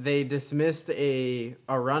 How they dismissed a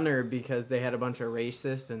runner because they had a bunch of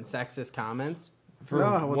racist and sexist comments. for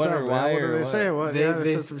no, what's what up, or man? why What do or they what? say? What? They, Yeah,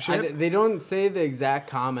 they, said some shit. they don't say the exact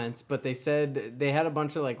comments, but they said they had a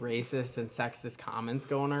bunch of like racist and sexist comments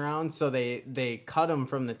going around, so they cut him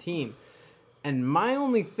from the team. And my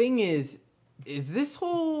only thing is this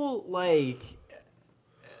whole like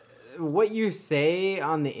what you say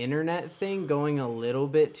on the internet thing going a little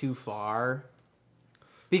bit too far?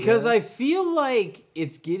 Because I feel like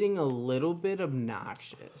it's getting a little bit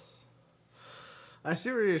obnoxious. I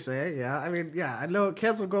see what you're saying. Yeah, I mean, yeah, I know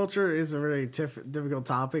cancel culture is a very difficult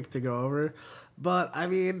topic to go over, but I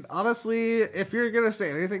mean, honestly, if you're gonna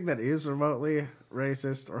say anything that is remotely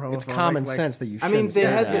racist or homophobic, It's common like, sense that you I shouldn't mean, they say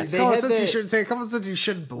had that. the- common had sense you the- shouldn't say. Common sense you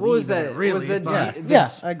shouldn't believe. What was in that? it, really? Was that but-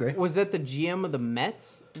 Yeah, I agree. Was that the GM of the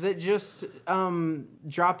Mets that just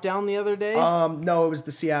dropped down the other day? No, it was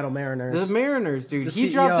the Seattle Mariners. The Mariners, dude. the He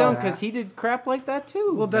CEO, dropped down yeah. because he did crap like that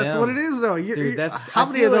too. well, that's Yeah. what it is, though. dude, that's how I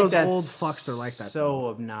many feel of like those that's old fucks are like that? So though?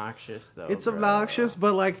 obnoxious, though. It's bro. obnoxious,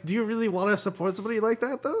 but like, do you really want to support somebody like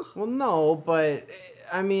that, though? Well, no, but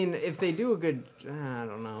I mean, if they do a good, I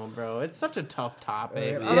don't know, bro. It's such a tough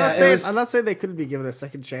topic. I'm not saying they couldn't be given a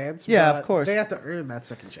second chance. Yeah, but of course. They have to earn that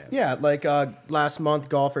second chance. Yeah, like last month,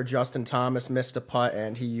 golfer Justin Thomas missed a putt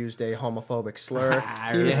and he used a homophobic slur.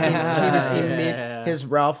 His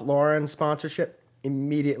Ralph Lauren sponsorship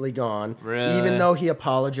immediately gone. Really? Even though he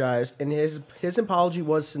apologized, and his apology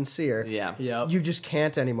was sincere. Yeah. Yep. You just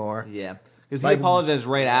can't anymore. Yeah. Because he apologized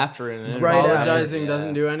right after it. And Right after. Apologizing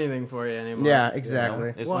doesn't do anything for you anymore. Yeah,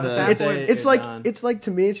 exactly. It's, Well, the, It's like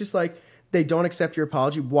to me, it's just like they don't accept your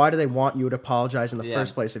apology. Why do they want you to apologize in the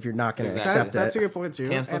first place if you're not going to accept That's it? a good point too.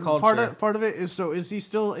 Cancel and culture. part of it is, so is he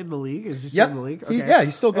still in the league? Is he still in the league?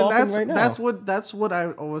 He's still golfing right now. That's what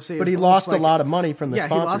I always say. But he lost a lot of money from the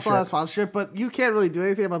sponsorship. He lost a lot of sponsorship, but you can't really do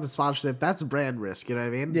anything about the sponsorship. That's brand risk, you know what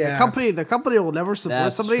I mean? Yeah. The company will never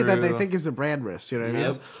support somebody that they true. think is a brand risk, you know what I mean?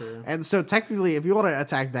 That's true. And so technically, if you want to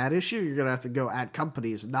attack that issue, you're gonna have to go at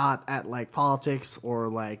companies, not at like politics or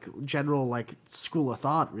like general like school of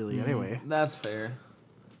thought, really. Anyway, That's fair.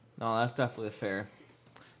 No, that's definitely fair.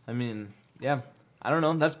 I mean, yeah. I don't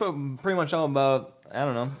know. That's pretty much all about, I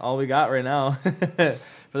don't know, all we got right now for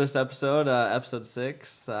this episode. Episode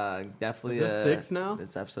 6. Definitely. Is it 6 now?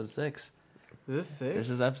 It's episode 6. Is this 6? This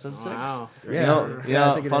is episode 6. Wow. Yeah.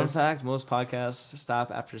 I think it Fun is. fact, most podcasts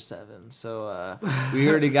stop after 7. So we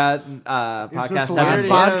already got podcast 7.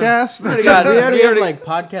 podcast. We already got, We already have like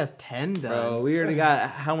podcast 10 done. Bro, we already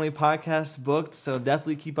got how many podcasts booked, so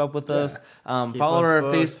definitely keep up with us. Follow us our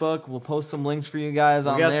booked. Facebook. We'll post some links for you guys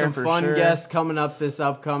on We got there some for fun sure. guests coming up this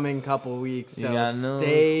upcoming couple weeks, You so got no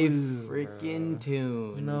stay clue, freaking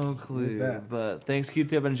tuned. No clue. bet. But thanks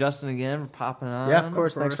Q-Tip and Justin again for popping on. Yeah, of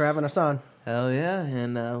course. Thanks for having us on. Hell yeah,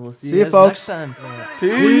 and we'll see See you you, guys folks. next time.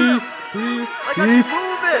 Peace. I like how she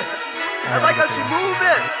moving. I like how she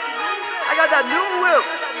moving. I got that new whip.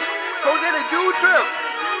 Jose the dude trip.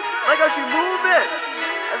 I like how she moving.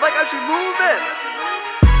 I like how she moving.